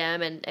or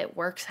DM and it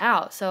works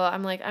out. So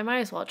I'm like, I might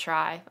as well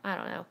try. I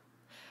don't know.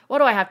 What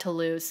do I have to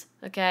lose?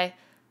 Okay.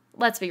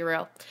 Let's be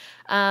real.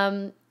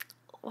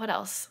 What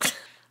else?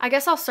 I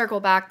guess I'll circle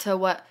back to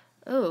what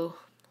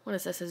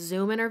is this? A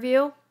Zoom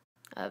interview?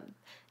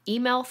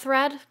 Email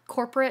thread?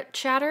 Corporate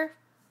chat?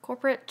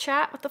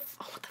 What the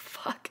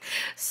fuck?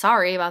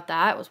 Sorry about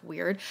that. It was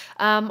weird.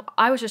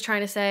 I was just trying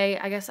to say,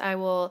 I guess I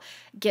will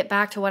get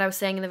back to what I was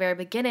saying in the very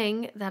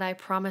beginning that I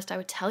promised I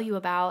would tell you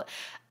about.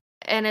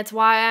 And it's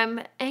why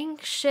I'm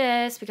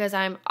anxious, because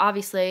I'm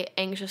obviously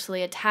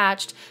anxiously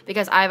attached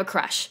because I have a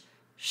crush.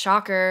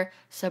 Shocker,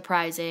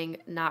 surprising,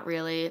 not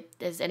really.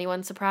 Is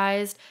anyone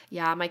surprised?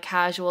 Yeah, my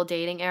casual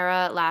dating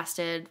era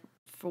lasted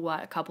for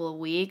a couple of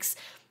weeks.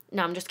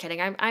 No, I'm just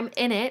kidding. I'm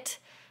in it,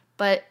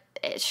 but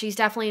she's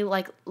definitely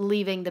like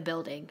leaving the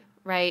building,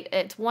 right?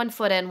 It's 1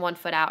 foot in, 1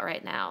 foot out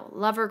right now.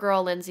 Lover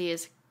girl Lindsay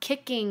is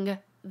kicking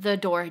the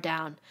door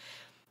down,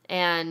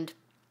 and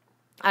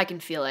I can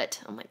feel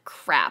it. I'm like,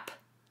 crap,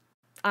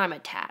 I'm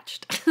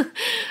attached.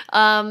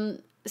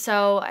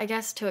 So I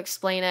guess to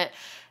explain it,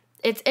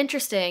 it's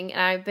interesting,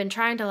 and I've been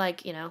trying to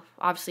like, you know,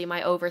 obviously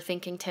my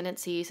overthinking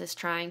tendencies is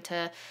trying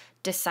to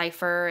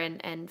decipher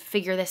and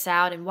figure this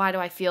out, and why do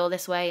I feel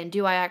this way, and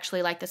do I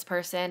actually like this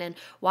person, and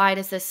why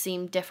does this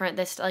seem different,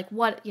 this like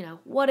what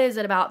is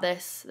it about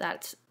this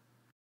that's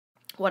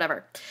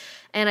whatever.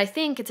 And I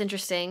think it's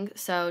interesting,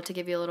 so to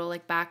give you a little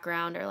like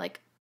background or like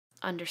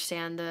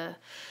understand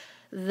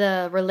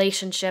the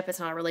relationship. It's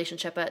not a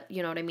relationship, but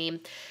you know what I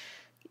mean.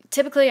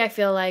 Typically I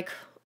feel like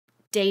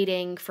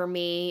dating for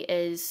me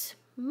is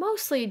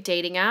mostly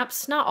dating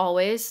apps, not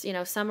always, you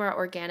know, some are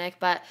organic,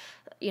 but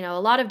you know,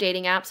 a lot of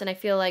dating apps. And I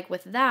feel like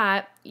with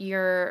that,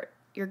 you're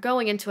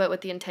going into it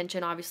with the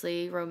intention,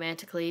 obviously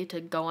romantically,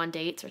 to go on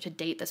dates or to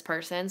date this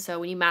person. So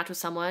when you match with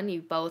someone, you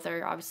both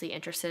are obviously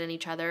interested in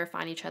each other,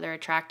 find each other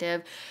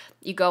attractive.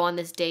 You go on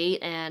this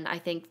date, and I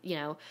think, you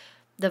know,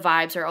 the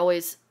vibes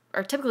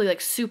are typically like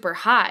super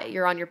high.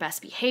 You're on your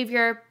best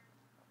behavior.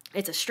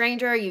 It's a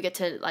stranger. You get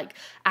to like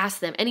ask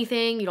them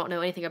anything. You don't know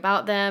anything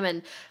about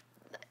them.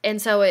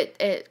 And so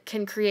it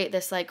can create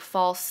this like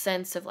false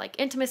sense of like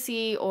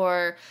intimacy,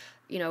 or,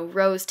 you know,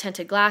 rose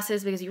tinted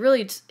glasses, because you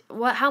really,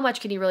 how much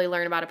can you really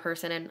learn about a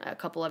person in a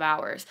couple of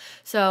hours?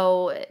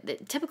 So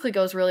it typically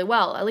goes really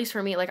well, at least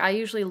for me. Like I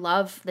usually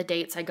love the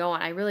dates I go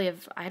on.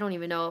 I don't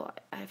even know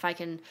if I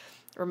can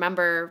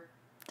remember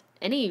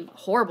any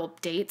horrible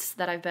dates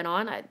that I've been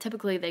on.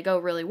 Typically they go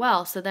really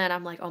well. So then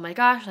I'm like, oh my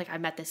gosh, like I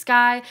met this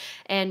guy,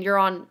 and you're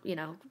on, you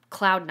know,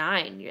 cloud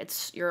 9.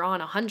 You're on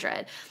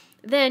 100.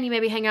 Then you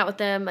maybe hang out with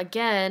them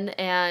again,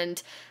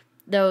 and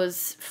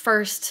those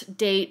first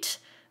date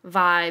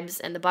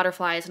vibes and the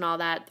butterflies and all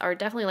that are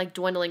definitely like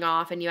dwindling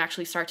off, and you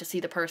actually start to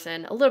see the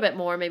person a little bit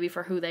more, maybe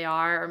for who they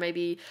are, or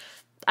maybe,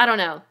 I don't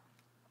know.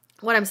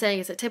 What I'm saying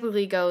is it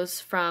typically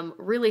goes from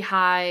really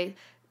high,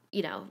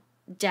 you know,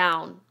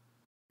 down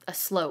a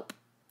slope,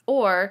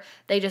 or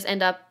they just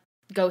end up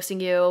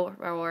ghosting you,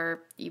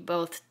 or you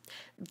both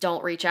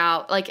don't reach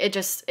out. Like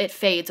it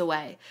fades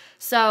away.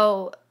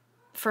 So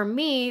for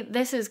me,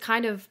 this is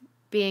kind of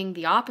being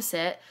the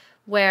opposite,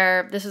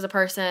 where this is a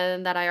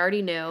person that I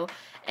already knew,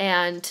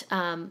 and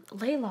someone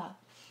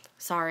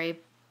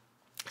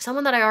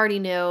that I already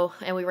knew,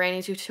 and we ran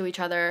into each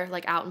other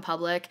like out in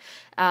public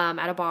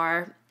at a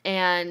bar,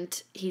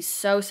 and he's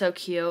so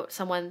cute.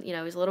 Someone, you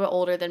know, he's a little bit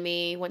older than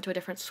me, went to a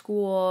different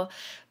school,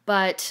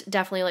 but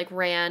definitely like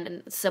ran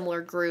in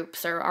similar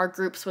groups, or our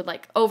groups would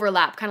like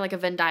overlap, kind of like a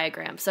Venn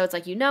diagram. So it's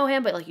like you know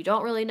him, but like you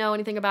don't really know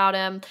anything about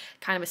him,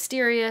 kind of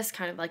mysterious,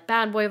 kind of like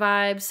bad boy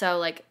vibes. So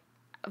like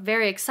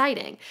very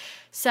exciting.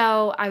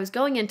 So I was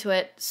going into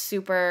it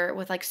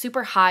with like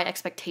super high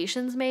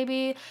expectations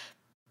maybe,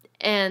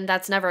 and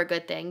that's never a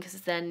good thing, because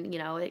then, you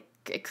know,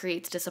 it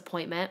creates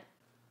disappointment.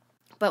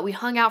 But we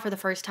hung out for the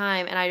first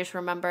time, and I just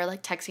remember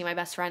like texting my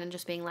best friend and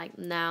just being like,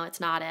 no, it's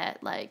not it,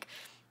 like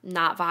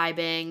not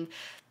vibing.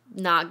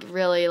 not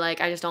really,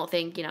 like, I just don't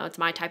think, it's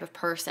my type of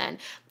person,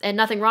 and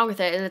nothing wrong with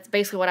it. And it's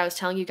basically what I was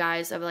telling you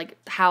guys of like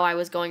how I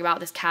was going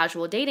about this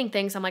casual dating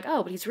thing. So I'm like,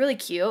 oh, but he's really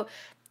cute,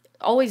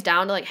 always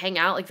down to like hang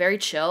out, like very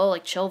chill,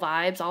 like chill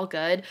vibes, all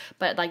good,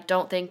 but like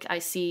don't think I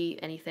see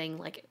anything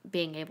like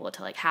being able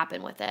to like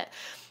happen with it.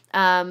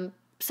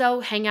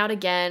 So hang out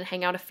again,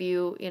 hang out a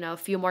few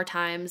more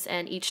times,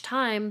 and each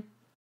time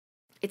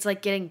it's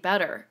like getting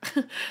better.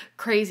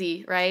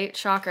 Crazy, right?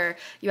 Shocker.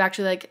 You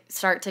actually like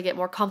start to get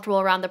more comfortable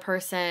around the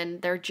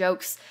person. Their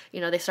jokes,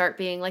 they start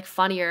being like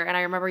funnier. And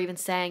I remember even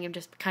saying and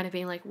just kind of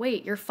being like,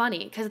 wait, you're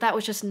funny. Because that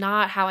was just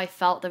not how I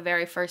felt the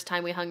very first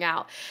time we hung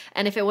out.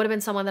 And if it would have been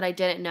someone that I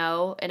didn't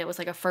know and it was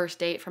like a first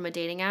date from a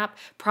dating app,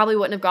 probably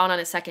wouldn't have gone on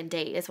a second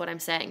date, is what I'm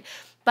saying.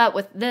 But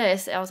with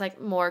this, I was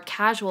like more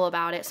casual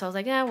about it. So I was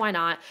like, yeah, why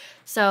not?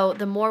 So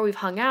the more we've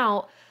hung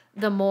out,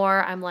 the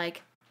more I'm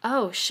like,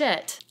 oh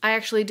shit, I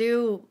actually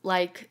do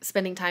like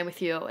spending time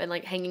with you and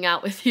like hanging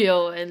out with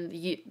you and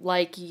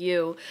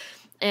you.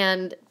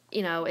 And,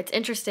 it's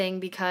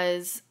interesting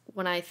because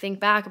when I think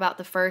back about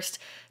the first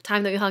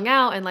time that we hung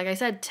out and like I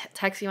said,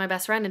 texting my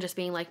best friend and just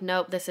being like,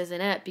 nope, this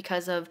isn't it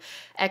because of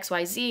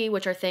XYZ,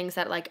 which are things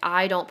that like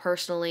I don't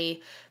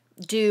personally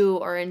do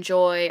or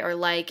enjoy or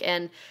like.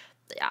 And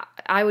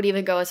I would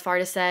even go as far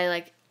to say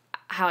like,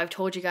 how I've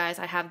told you guys,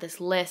 I have this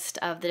list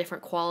of the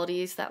different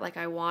qualities that like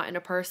I want in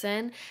a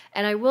person.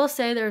 And I will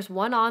say there's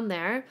one on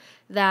there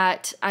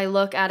that I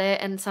look at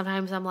it and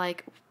sometimes I'm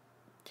like,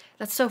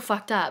 that's so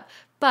fucked up.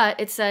 But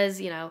it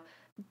says,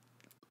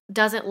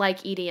 doesn't like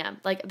EDM.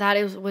 Like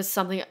was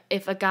something,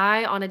 if a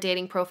guy on a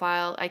dating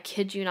profile, I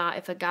kid you not,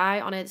 if a guy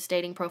on his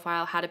dating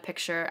profile had a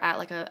picture at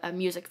like a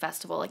music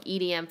festival, like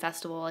EDM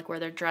festival, like where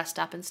they're dressed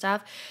up and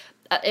stuff,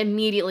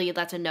 immediately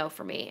that's a no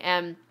for me.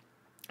 And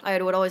I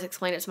would always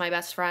explain it to my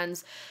best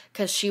friends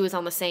because she was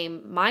on the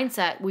same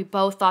mindset. We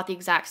both thought the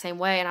exact same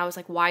way. And I was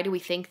like, why do we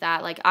think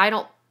that? Like, I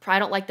don't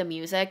like the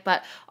music,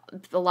 but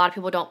a lot of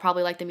people don't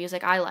probably like the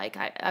music I like.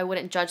 I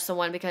wouldn't judge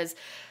someone because,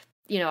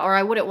 or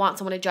I wouldn't want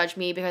someone to judge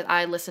me because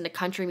I listen to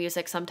country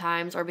music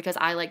sometimes or because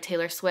I like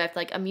Taylor Swift.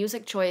 Like a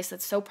music choice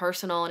that's so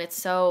personal and it's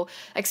so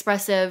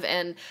expressive.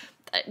 And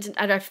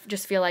I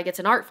just feel like it's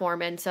an art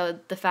form. And so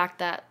the fact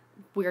that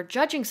we're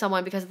judging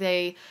someone because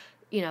they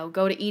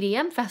go to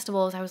EDM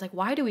festivals, I was like,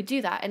 why do we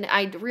do that? And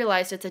I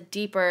realized it's a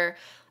deeper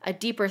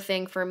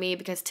thing for me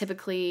because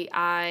typically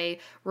I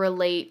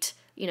relate,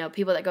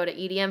 people that go to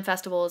EDM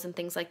festivals and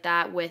things like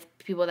that with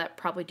people that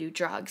probably do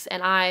drugs.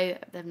 And I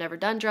have never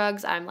done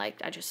drugs. I'm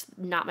like, I just,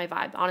 not my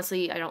vibe.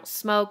 Honestly, I don't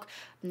smoke,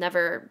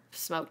 never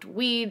smoked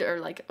weed or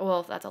like,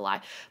 well, that's a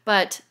lie,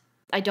 but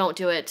I don't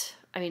do it.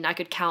 I mean, I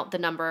could count the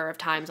number of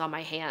times on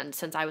my hand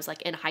since I was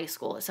like in high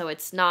school. So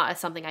it's not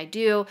something I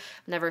do.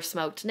 I've never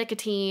smoked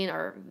nicotine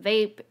or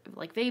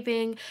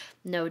vaping,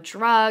 no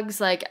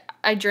drugs. Like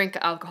I drink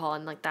alcohol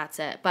and like that's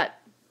it. But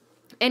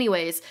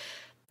anyways,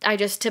 I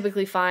just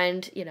typically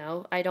find,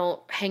 I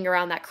don't hang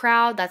around that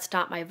crowd. That's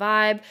not my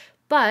vibe.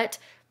 But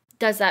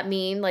does that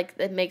mean like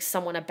it makes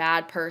someone a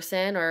bad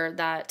person or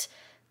that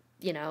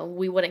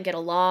we wouldn't get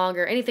along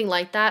or anything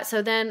like that?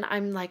 So then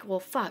I'm like, well,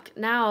 fuck,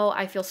 now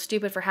I feel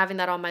stupid for having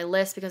that on my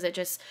list because it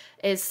just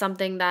is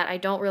something that I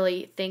don't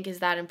really think is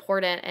that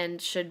important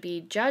and should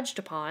be judged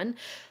upon.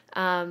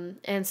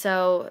 And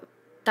so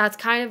that's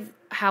kind of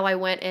how I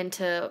went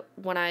into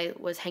when I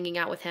was hanging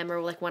out with him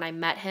or like when I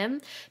met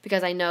him,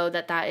 because I know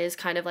that that is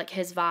kind of like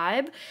his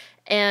vibe.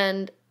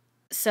 And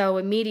so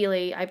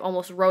immediately I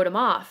almost wrote him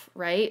off,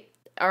 right?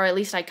 Or at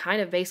least I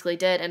kind of basically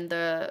did in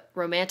the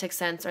romantic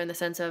sense or in the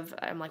sense of,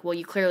 I'm like, well,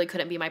 you clearly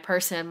couldn't be my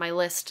person. My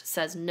list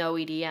says no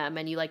EDM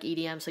and you like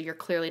EDM, so you're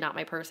clearly not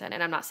my person.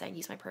 And I'm not saying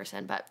he's my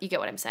person, but you get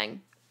what I'm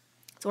saying.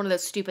 It's one of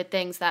those stupid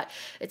things that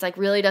it's like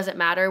really doesn't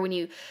matter when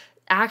you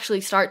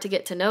actually start to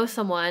get to know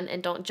someone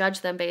and don't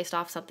judge them based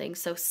off something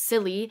so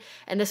silly.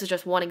 And this is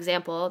just one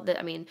example that,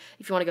 I mean,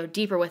 if you want to go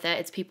deeper with it,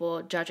 it's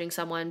people judging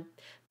someone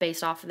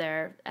based off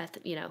their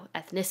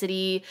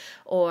ethnicity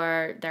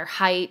or their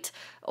height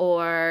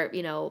or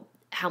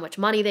how much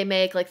money they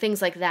make, like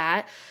things like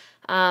that.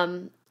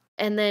 And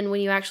then when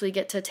you actually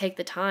get to take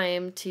the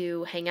time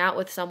to hang out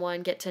with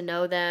someone, get to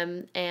know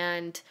them,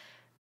 and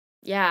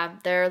yeah,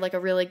 they're like a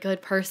really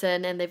good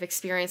person and they've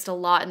experienced a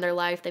lot in their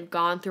life. They've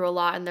gone through a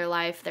lot in their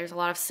life. There's a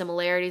lot of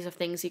similarities of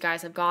things you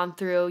guys have gone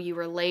through. You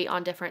relate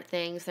on different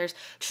things. There's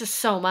just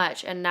so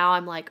much. And now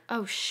I'm like,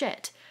 oh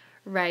shit,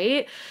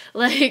 right?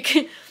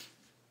 Like,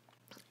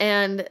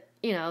 and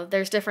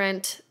there's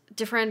different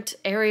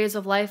areas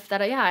of life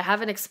that I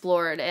haven't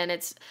explored. And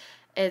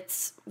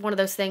it's one of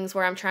those things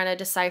where I'm trying to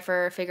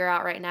decipher, figure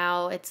out right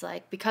now. It's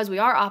like, because we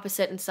are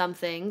opposite in some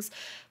things,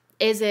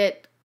 is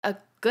it a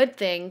good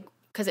thing?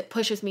 Because it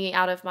pushes me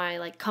out of my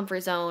like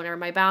comfort zone or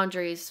my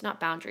boundaries, not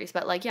boundaries,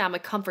 but like, my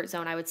comfort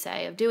zone, I would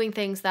say, of doing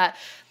things that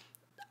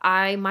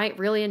I might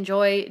really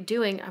enjoy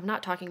doing. I'm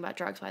not talking about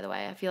drugs, by the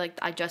way. I feel like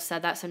I just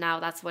said that, so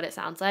now that's what it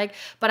sounds like.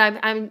 But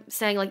I'm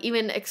saying like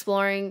even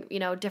exploring,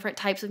 different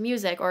types of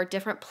music or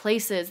different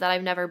places that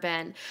I've never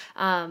been,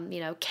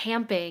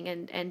 camping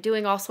and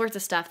doing all sorts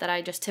of stuff that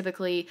I just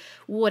typically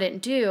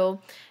wouldn't do.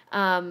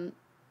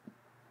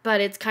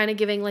 but it's kind of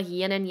giving like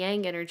yin and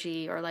yang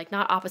energy, or like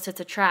not opposites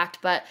attract.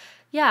 But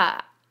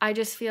yeah, I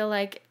just feel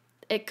like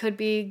it could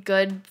be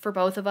good for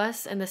both of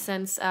us in the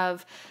sense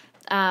of,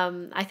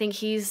 I think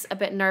he's a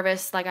bit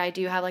nervous. Like I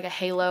do have like a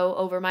halo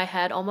over my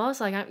head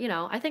almost. Like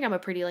I think I'm a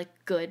pretty like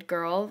good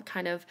girl,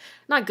 kind of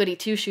not goody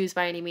two shoes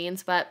by any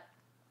means, but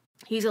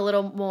he's a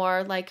little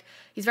more like,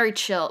 he's very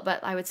chill,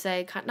 but I would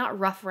say not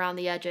rough around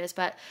the edges,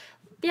 but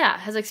yeah,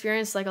 has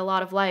experienced like a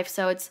lot of life.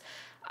 So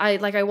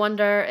I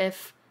wonder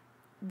if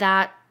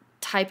that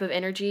type of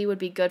energy would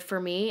be good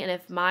for me, and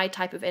if my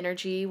type of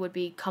energy would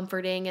be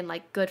comforting and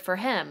like good for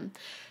him.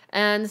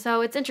 And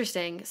so it's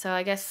interesting. So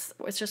I guess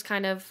it's just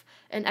kind of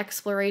an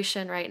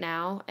exploration right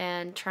now,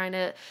 and trying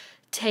to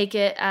take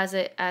it as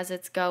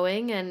it's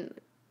going and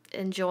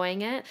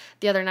enjoying it.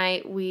 The other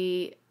night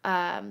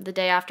the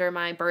day after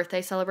my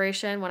birthday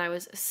celebration, when I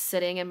was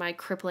sitting in my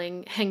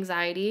crippling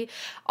anxiety,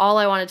 all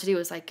I wanted to do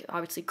was like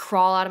obviously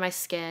crawl out of my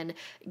skin,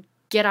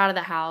 get out of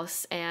the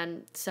house.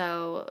 And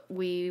so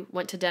we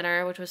went to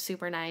dinner, which was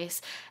super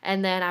nice.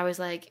 And then I was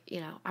like,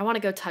 I want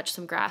to go touch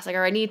some grass. Like,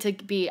 or I need to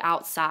be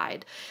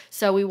outside.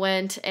 So we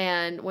went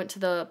to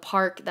the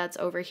park that's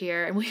over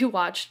here, and we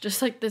watched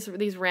just like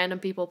these random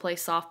people play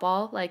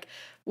softball. Like,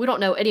 we don't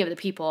know any of the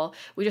people.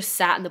 We just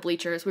sat in the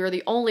bleachers. We were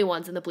the only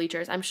ones in the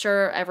bleachers. I'm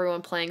sure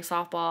everyone playing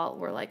softball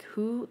were like,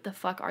 who the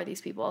fuck are these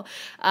people?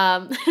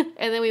 And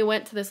then we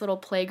went to this little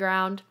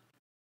playground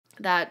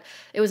that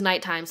it was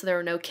nighttime, so there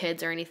were no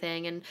kids or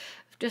anything. And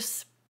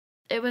just,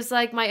 it was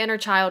like my inner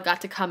child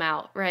got to come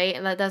out, right?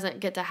 And that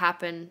doesn't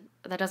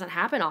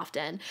happen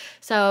often.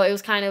 So it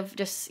was kind of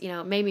just,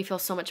 made me feel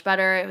so much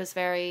better. It was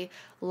very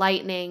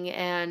lightening,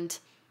 and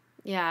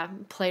yeah,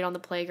 played on the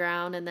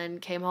playground and then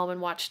came home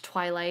and watched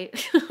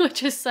Twilight,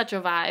 which is such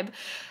a vibe.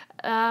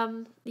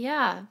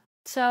 Yeah.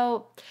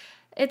 So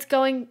it's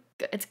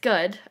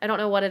good. I don't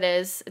know what it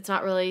is. It's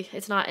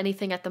not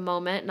anything at the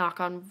moment, knock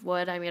on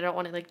wood. I mean, I don't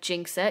want to like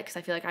jinx it, because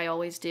I feel like I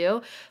always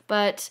do,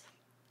 but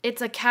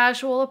it's a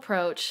casual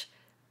approach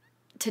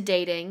to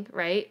dating,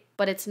 right?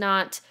 But it's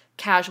not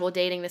casual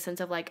dating in the sense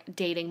of like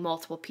dating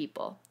multiple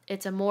people.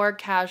 It's a more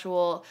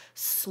casual,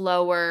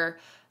 slower,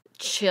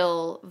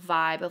 chill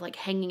vibe of like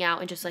hanging out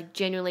and just like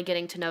genuinely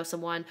getting to know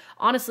someone.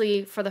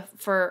 Honestly, for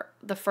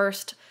the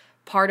first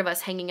part of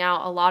us hanging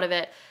out, a lot of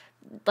it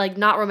like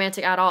not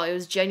romantic at all. It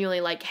was genuinely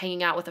like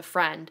hanging out with a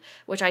friend,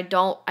 which I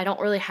don't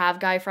really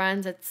have guy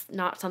friends. It's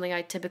not something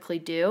I typically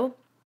do.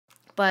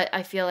 But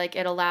I feel like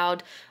it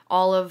allowed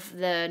all of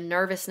the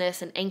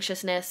nervousness and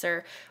anxiousness,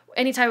 or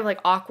any type of like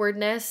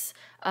awkwardness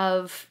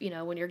of,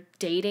 when you're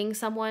dating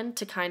someone,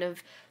 to kind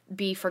of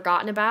be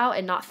forgotten about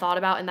and not thought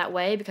about in that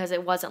way, because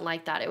it wasn't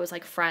like that. It was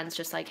like friends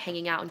just like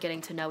hanging out and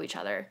getting to know each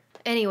other.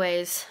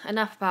 Anyways,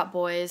 enough about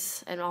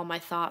boys and all my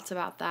thoughts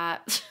about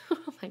that.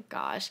 Oh my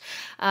gosh.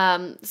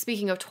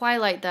 Speaking of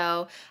Twilight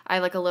though, I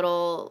have like a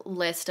little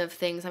list of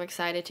things I'm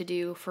excited to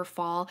do for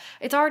fall.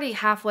 It's already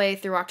halfway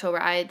through October.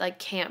 I like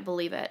can't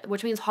believe it,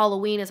 which means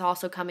Halloween is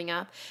also coming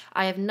up.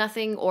 I have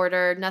nothing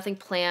ordered, nothing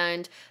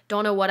planned.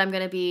 Don't know what I'm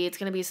going to be. It's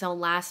going to be some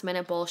last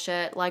minute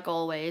bullshit like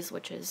always,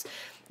 which is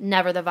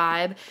never the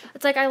vibe.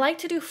 It's like I like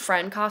to do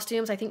friend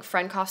costumes. I think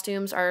friend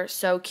costumes are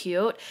so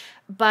cute,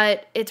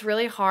 but it's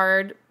really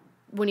hard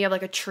when you have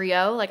like a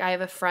trio. Like I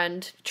have a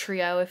friend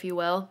trio, if you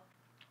will,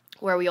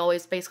 where we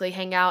always basically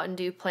hang out and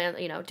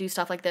do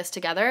stuff like this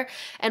together.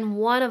 And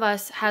one of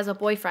us has a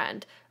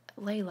boyfriend.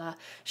 Layla.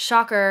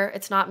 Shocker,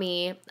 it's not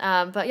me.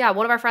 But yeah,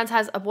 one of our friends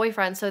has a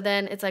boyfriend. So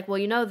then it's like,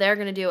 well, they're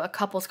going to do a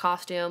couple's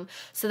costume.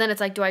 So then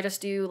it's like, do I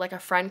just do like a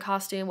friend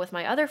costume with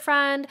my other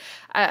friend?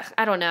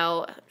 I don't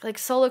know. Like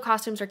solo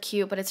costumes are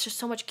cute, but it's just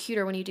so much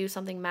cuter when you do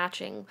something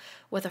matching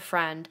with a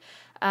friend.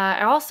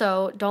 I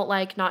also don't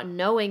like not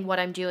knowing what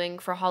I'm doing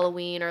for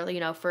Halloween, or,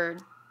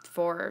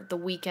 for the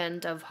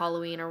weekend of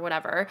Halloween or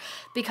whatever,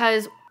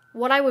 because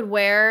what I would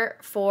wear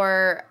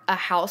for a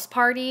house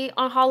party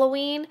on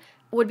Halloween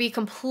would be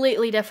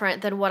completely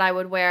different than what I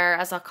would wear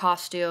as a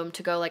costume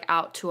to go like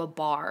out to a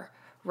bar,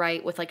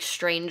 right? With like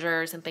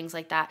strangers and things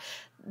like that.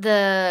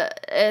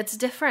 It's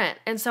different.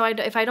 And so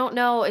if I don't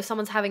know if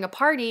someone's having a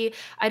party,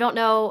 I don't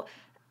know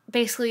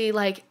basically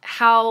like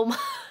how,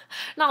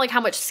 not like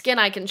how much skin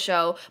I can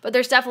show, but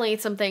there's definitely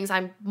some things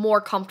I'm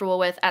more comfortable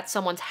with at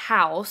someone's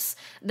house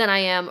than I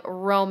am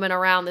roaming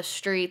around the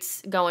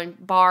streets going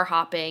bar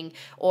hopping,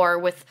 or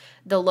with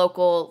the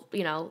local,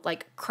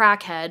 like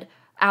crackhead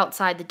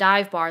outside the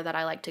dive bar that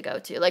I like to go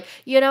to. Like,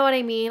 you know what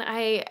I mean?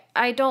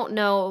 I don't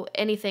know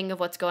anything of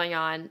what's going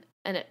on,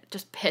 and it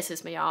just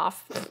pisses me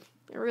off.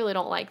 I really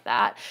don't like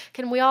that.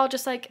 Can we all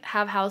just like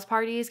have house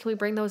parties? Can we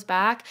bring those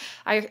back?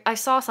 I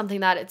saw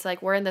something that it's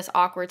like we're in this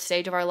awkward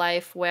stage of our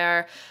life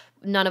where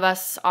none of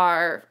us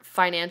are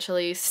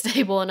financially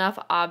stable enough,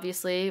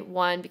 obviously.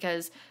 One,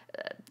 because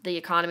the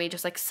economy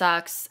just like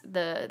sucks.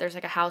 There's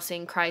like a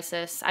housing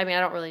crisis. I mean, I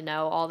don't really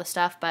know all the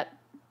stuff, but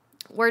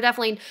we're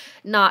definitely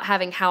not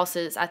having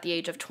houses at the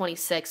age of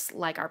 26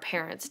 like our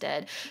parents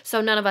did.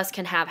 So none of us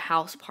can have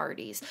house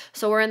parties.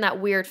 So we're in that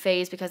weird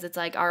phase because it's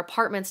like our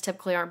apartments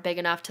typically aren't big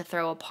enough to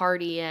throw a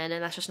party in,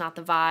 and that's just not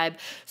the vibe.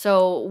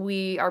 So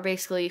we are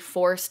basically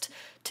forced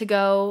to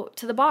go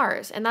to the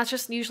bars, and that's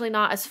just usually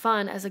not as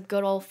fun as a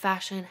good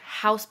old-fashioned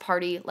house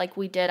party like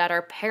we did at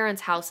our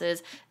parents'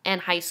 houses in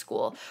high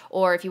school.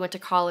 Or if you went to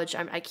college,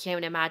 I can't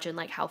even imagine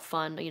like how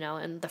fun,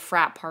 and the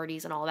frat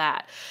parties and all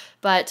that.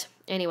 But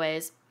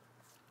anyways,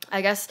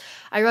 I guess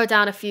I wrote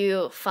down a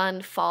few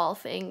fun fall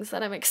things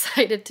that I'm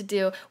excited to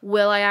do.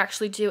 Will I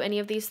actually do any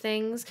of these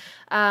things?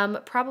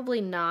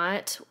 Probably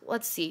not.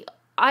 Let's see.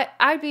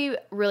 I'd be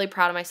really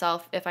proud of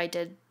myself if I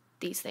did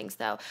these things,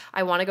 though.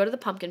 I want to go to the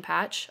pumpkin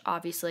patch,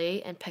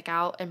 obviously, and pick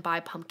out and buy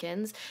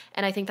pumpkins.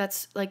 And I think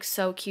that's like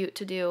so cute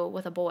to do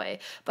with a boy.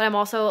 But I'm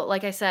also,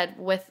 like I said,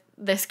 with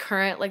this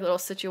current like little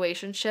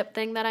situationship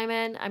thing that I'm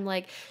in, I'm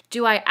like,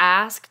 do I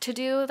ask to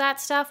do that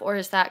stuff, or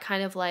is that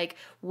kind of like,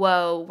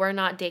 whoa, we're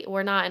not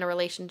in a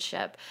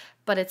relationship,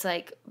 but it's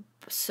like,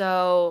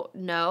 so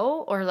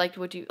no, or like,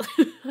 would you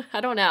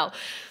I don't know.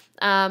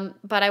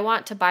 But I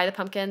want to buy the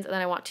pumpkins, and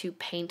then I want to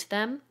paint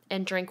them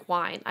and drink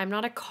wine. I'm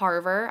not a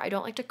carver. I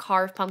don't like to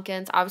carve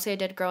pumpkins. Obviously I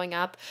did growing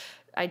up.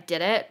 I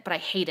did it, but I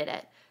hated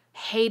it.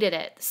 Hated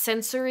it.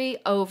 Sensory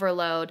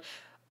overload.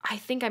 I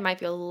think I might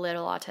be a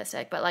little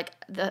autistic, but like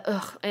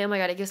oh my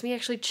God, it gives me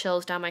actually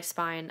chills down my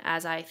spine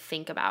as I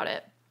think about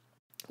it.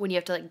 When you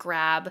have to like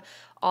grab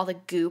all the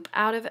goop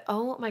out of it.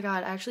 Oh my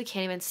God, I actually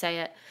can't even say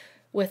it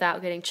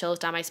without getting chills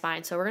down my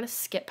spine. So we're going to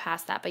skip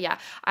past that. But yeah,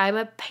 I'm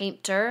a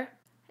painter,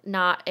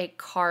 not a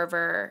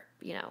carver,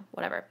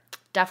 whatever.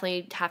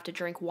 Definitely have to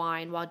drink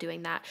wine while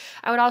doing that.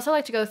 I would also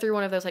like to go through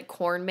one of those like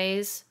corn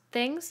maze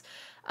things.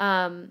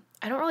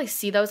 I don't really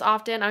see those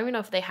often. I don't even know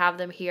if they have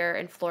them here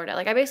in Florida.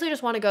 Like I basically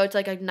just want to go to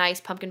like a nice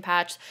pumpkin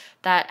patch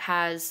that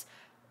has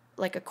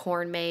like a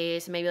corn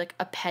maze, maybe like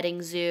a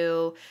petting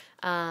zoo.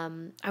 I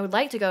would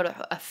like to go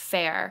to a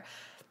fair.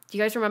 Do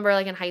you guys remember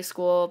like in high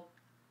school,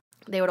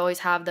 they would always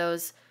have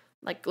those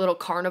like little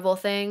carnival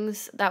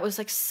things? That was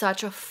like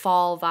such a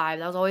fall vibe.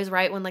 That was always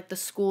right when like the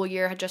school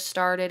year had just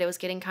started. It was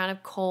getting kind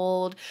of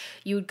cold.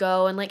 You would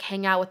go and like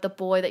hang out with the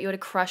boy that you had a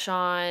crush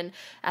on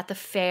at the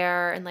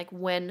fair and like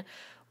win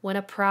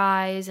a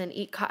prize and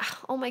eat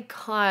oh my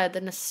God,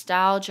 the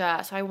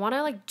nostalgia. So I want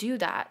to like do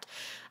that.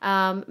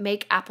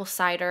 Make apple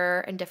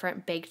cider and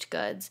different baked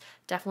goods.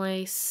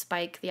 Definitely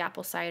spike the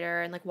apple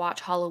cider and like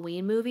watch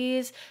Halloween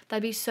movies.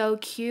 That'd be so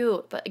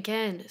cute. But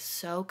again,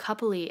 so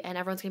coupley, and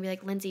everyone's gonna be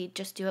like, Lindsay,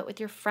 just do it with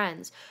your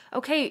friends.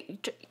 Okay,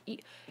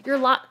 you're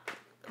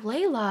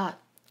Layla.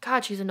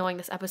 God, she's annoying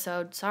this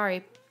episode.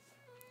 Sorry.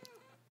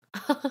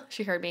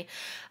 She heard me.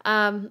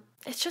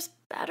 It's just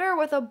better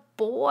with a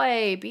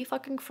boy. Be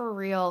fucking for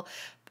real.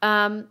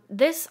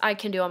 This I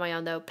can do on my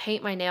own though.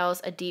 Paint my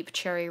nails a deep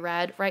cherry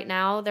red. Right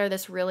now,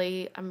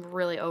 I'm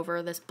really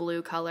over this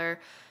blue color.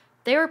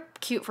 They were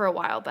cute for a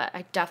while, but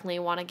I definitely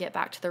want to get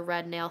back to the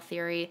red nail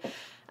theory.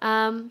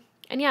 And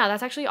yeah,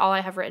 that's actually all I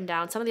have written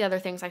down. Some of the other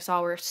things I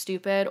saw were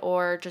stupid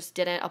or just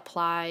didn't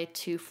apply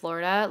to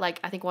Florida. Like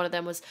I think one of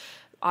them was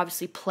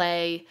obviously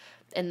play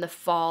in the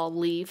fall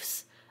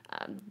leaves.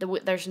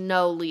 There's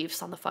no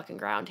leaves on the fucking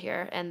ground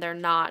here, and they're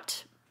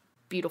not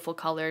beautiful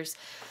colors.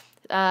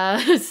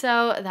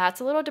 So that's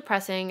a little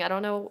depressing. I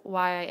don't know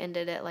why I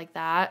ended it like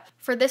that.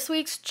 For this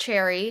week's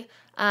cherry,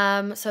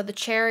 so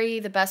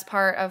the best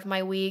part of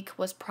my week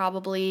was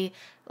probably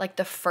like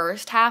the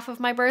first half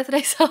of my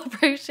birthday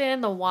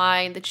celebration, the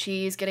wine, the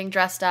cheese, getting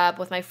dressed up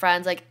with my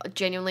friends. Like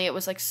genuinely, it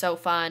was like so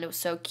fun. It was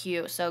so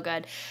cute, so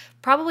good.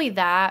 Probably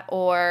that,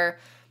 or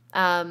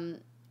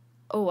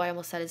oh, I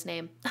almost said his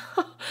name.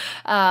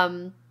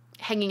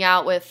 Hanging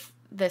out with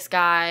this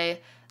guy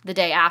the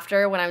day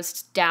after when I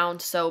was down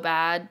so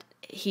bad.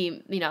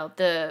 He,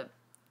 the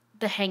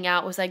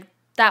hangout was like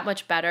that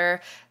much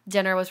better.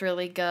 Dinner was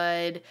really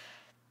good.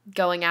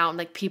 Going out and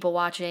like people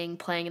watching,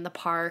 playing in the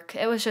park.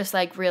 It was just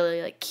like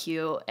really like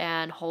cute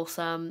and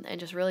wholesome and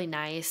just really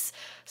nice.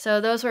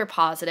 So those were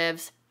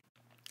positives.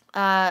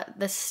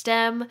 The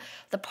stem,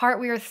 the part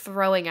we were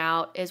throwing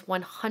out is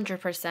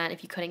 100%,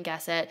 if you couldn't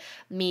guess it,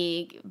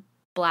 me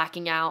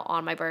blacking out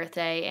on my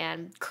birthday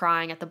and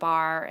crying at the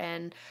bar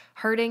and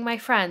hurting my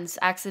friends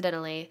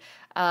accidentally.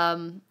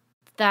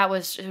 It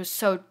was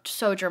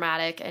so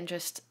dramatic, and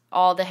just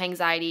all the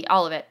hangxiety,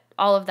 all of it,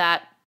 all of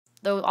that,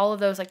 all of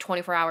those like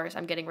 24 hours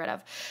I'm getting rid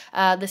of.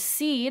 The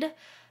seed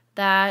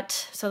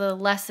so the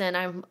lesson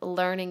I'm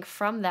learning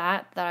from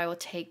that I will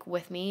take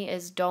with me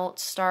is don't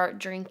start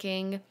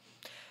drinking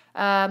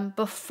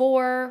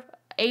before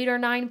 8 or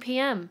 9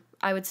 p.m.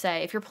 I would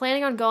say. If you're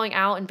planning on going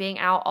out and being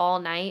out all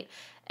night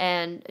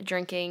and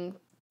drinking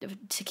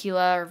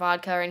tequila or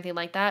vodka or anything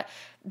like that,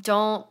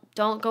 don't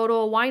go to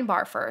a wine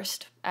bar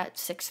first at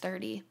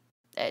 6:30.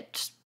 It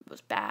just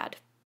was bad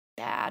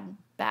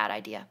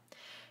idea.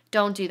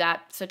 Don't do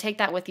that. So take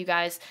that with you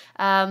guys.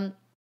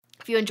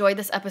 If you enjoyed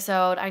this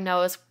episode, I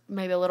know it's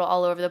maybe a little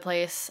all over the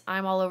place.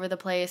 I'm all over the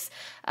place,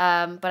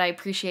 but I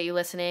appreciate you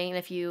listening. And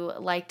if you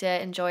liked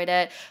it, enjoyed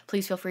it,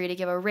 please feel free to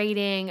give a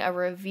rating, a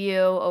review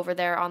over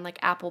there on like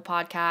Apple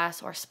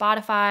Podcasts or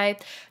Spotify.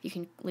 You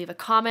can leave a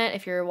comment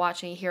if you're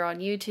watching here on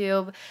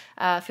YouTube.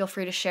 Feel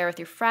free to share with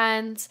your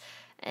friends.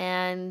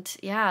 And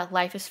yeah,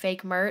 Life is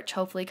Fake merch,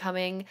 hopefully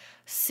coming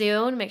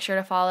soon. Make sure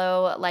to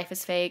follow Life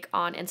is Fake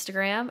on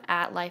Instagram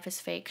at Life is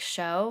Fake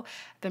Show.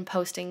 I've been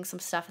posting some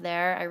stuff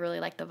there. I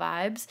really like the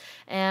vibes,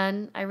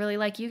 and I really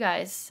like you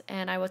guys.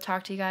 And I will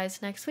talk to you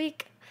guys next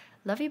week.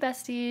 Love you,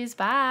 besties.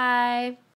 Bye.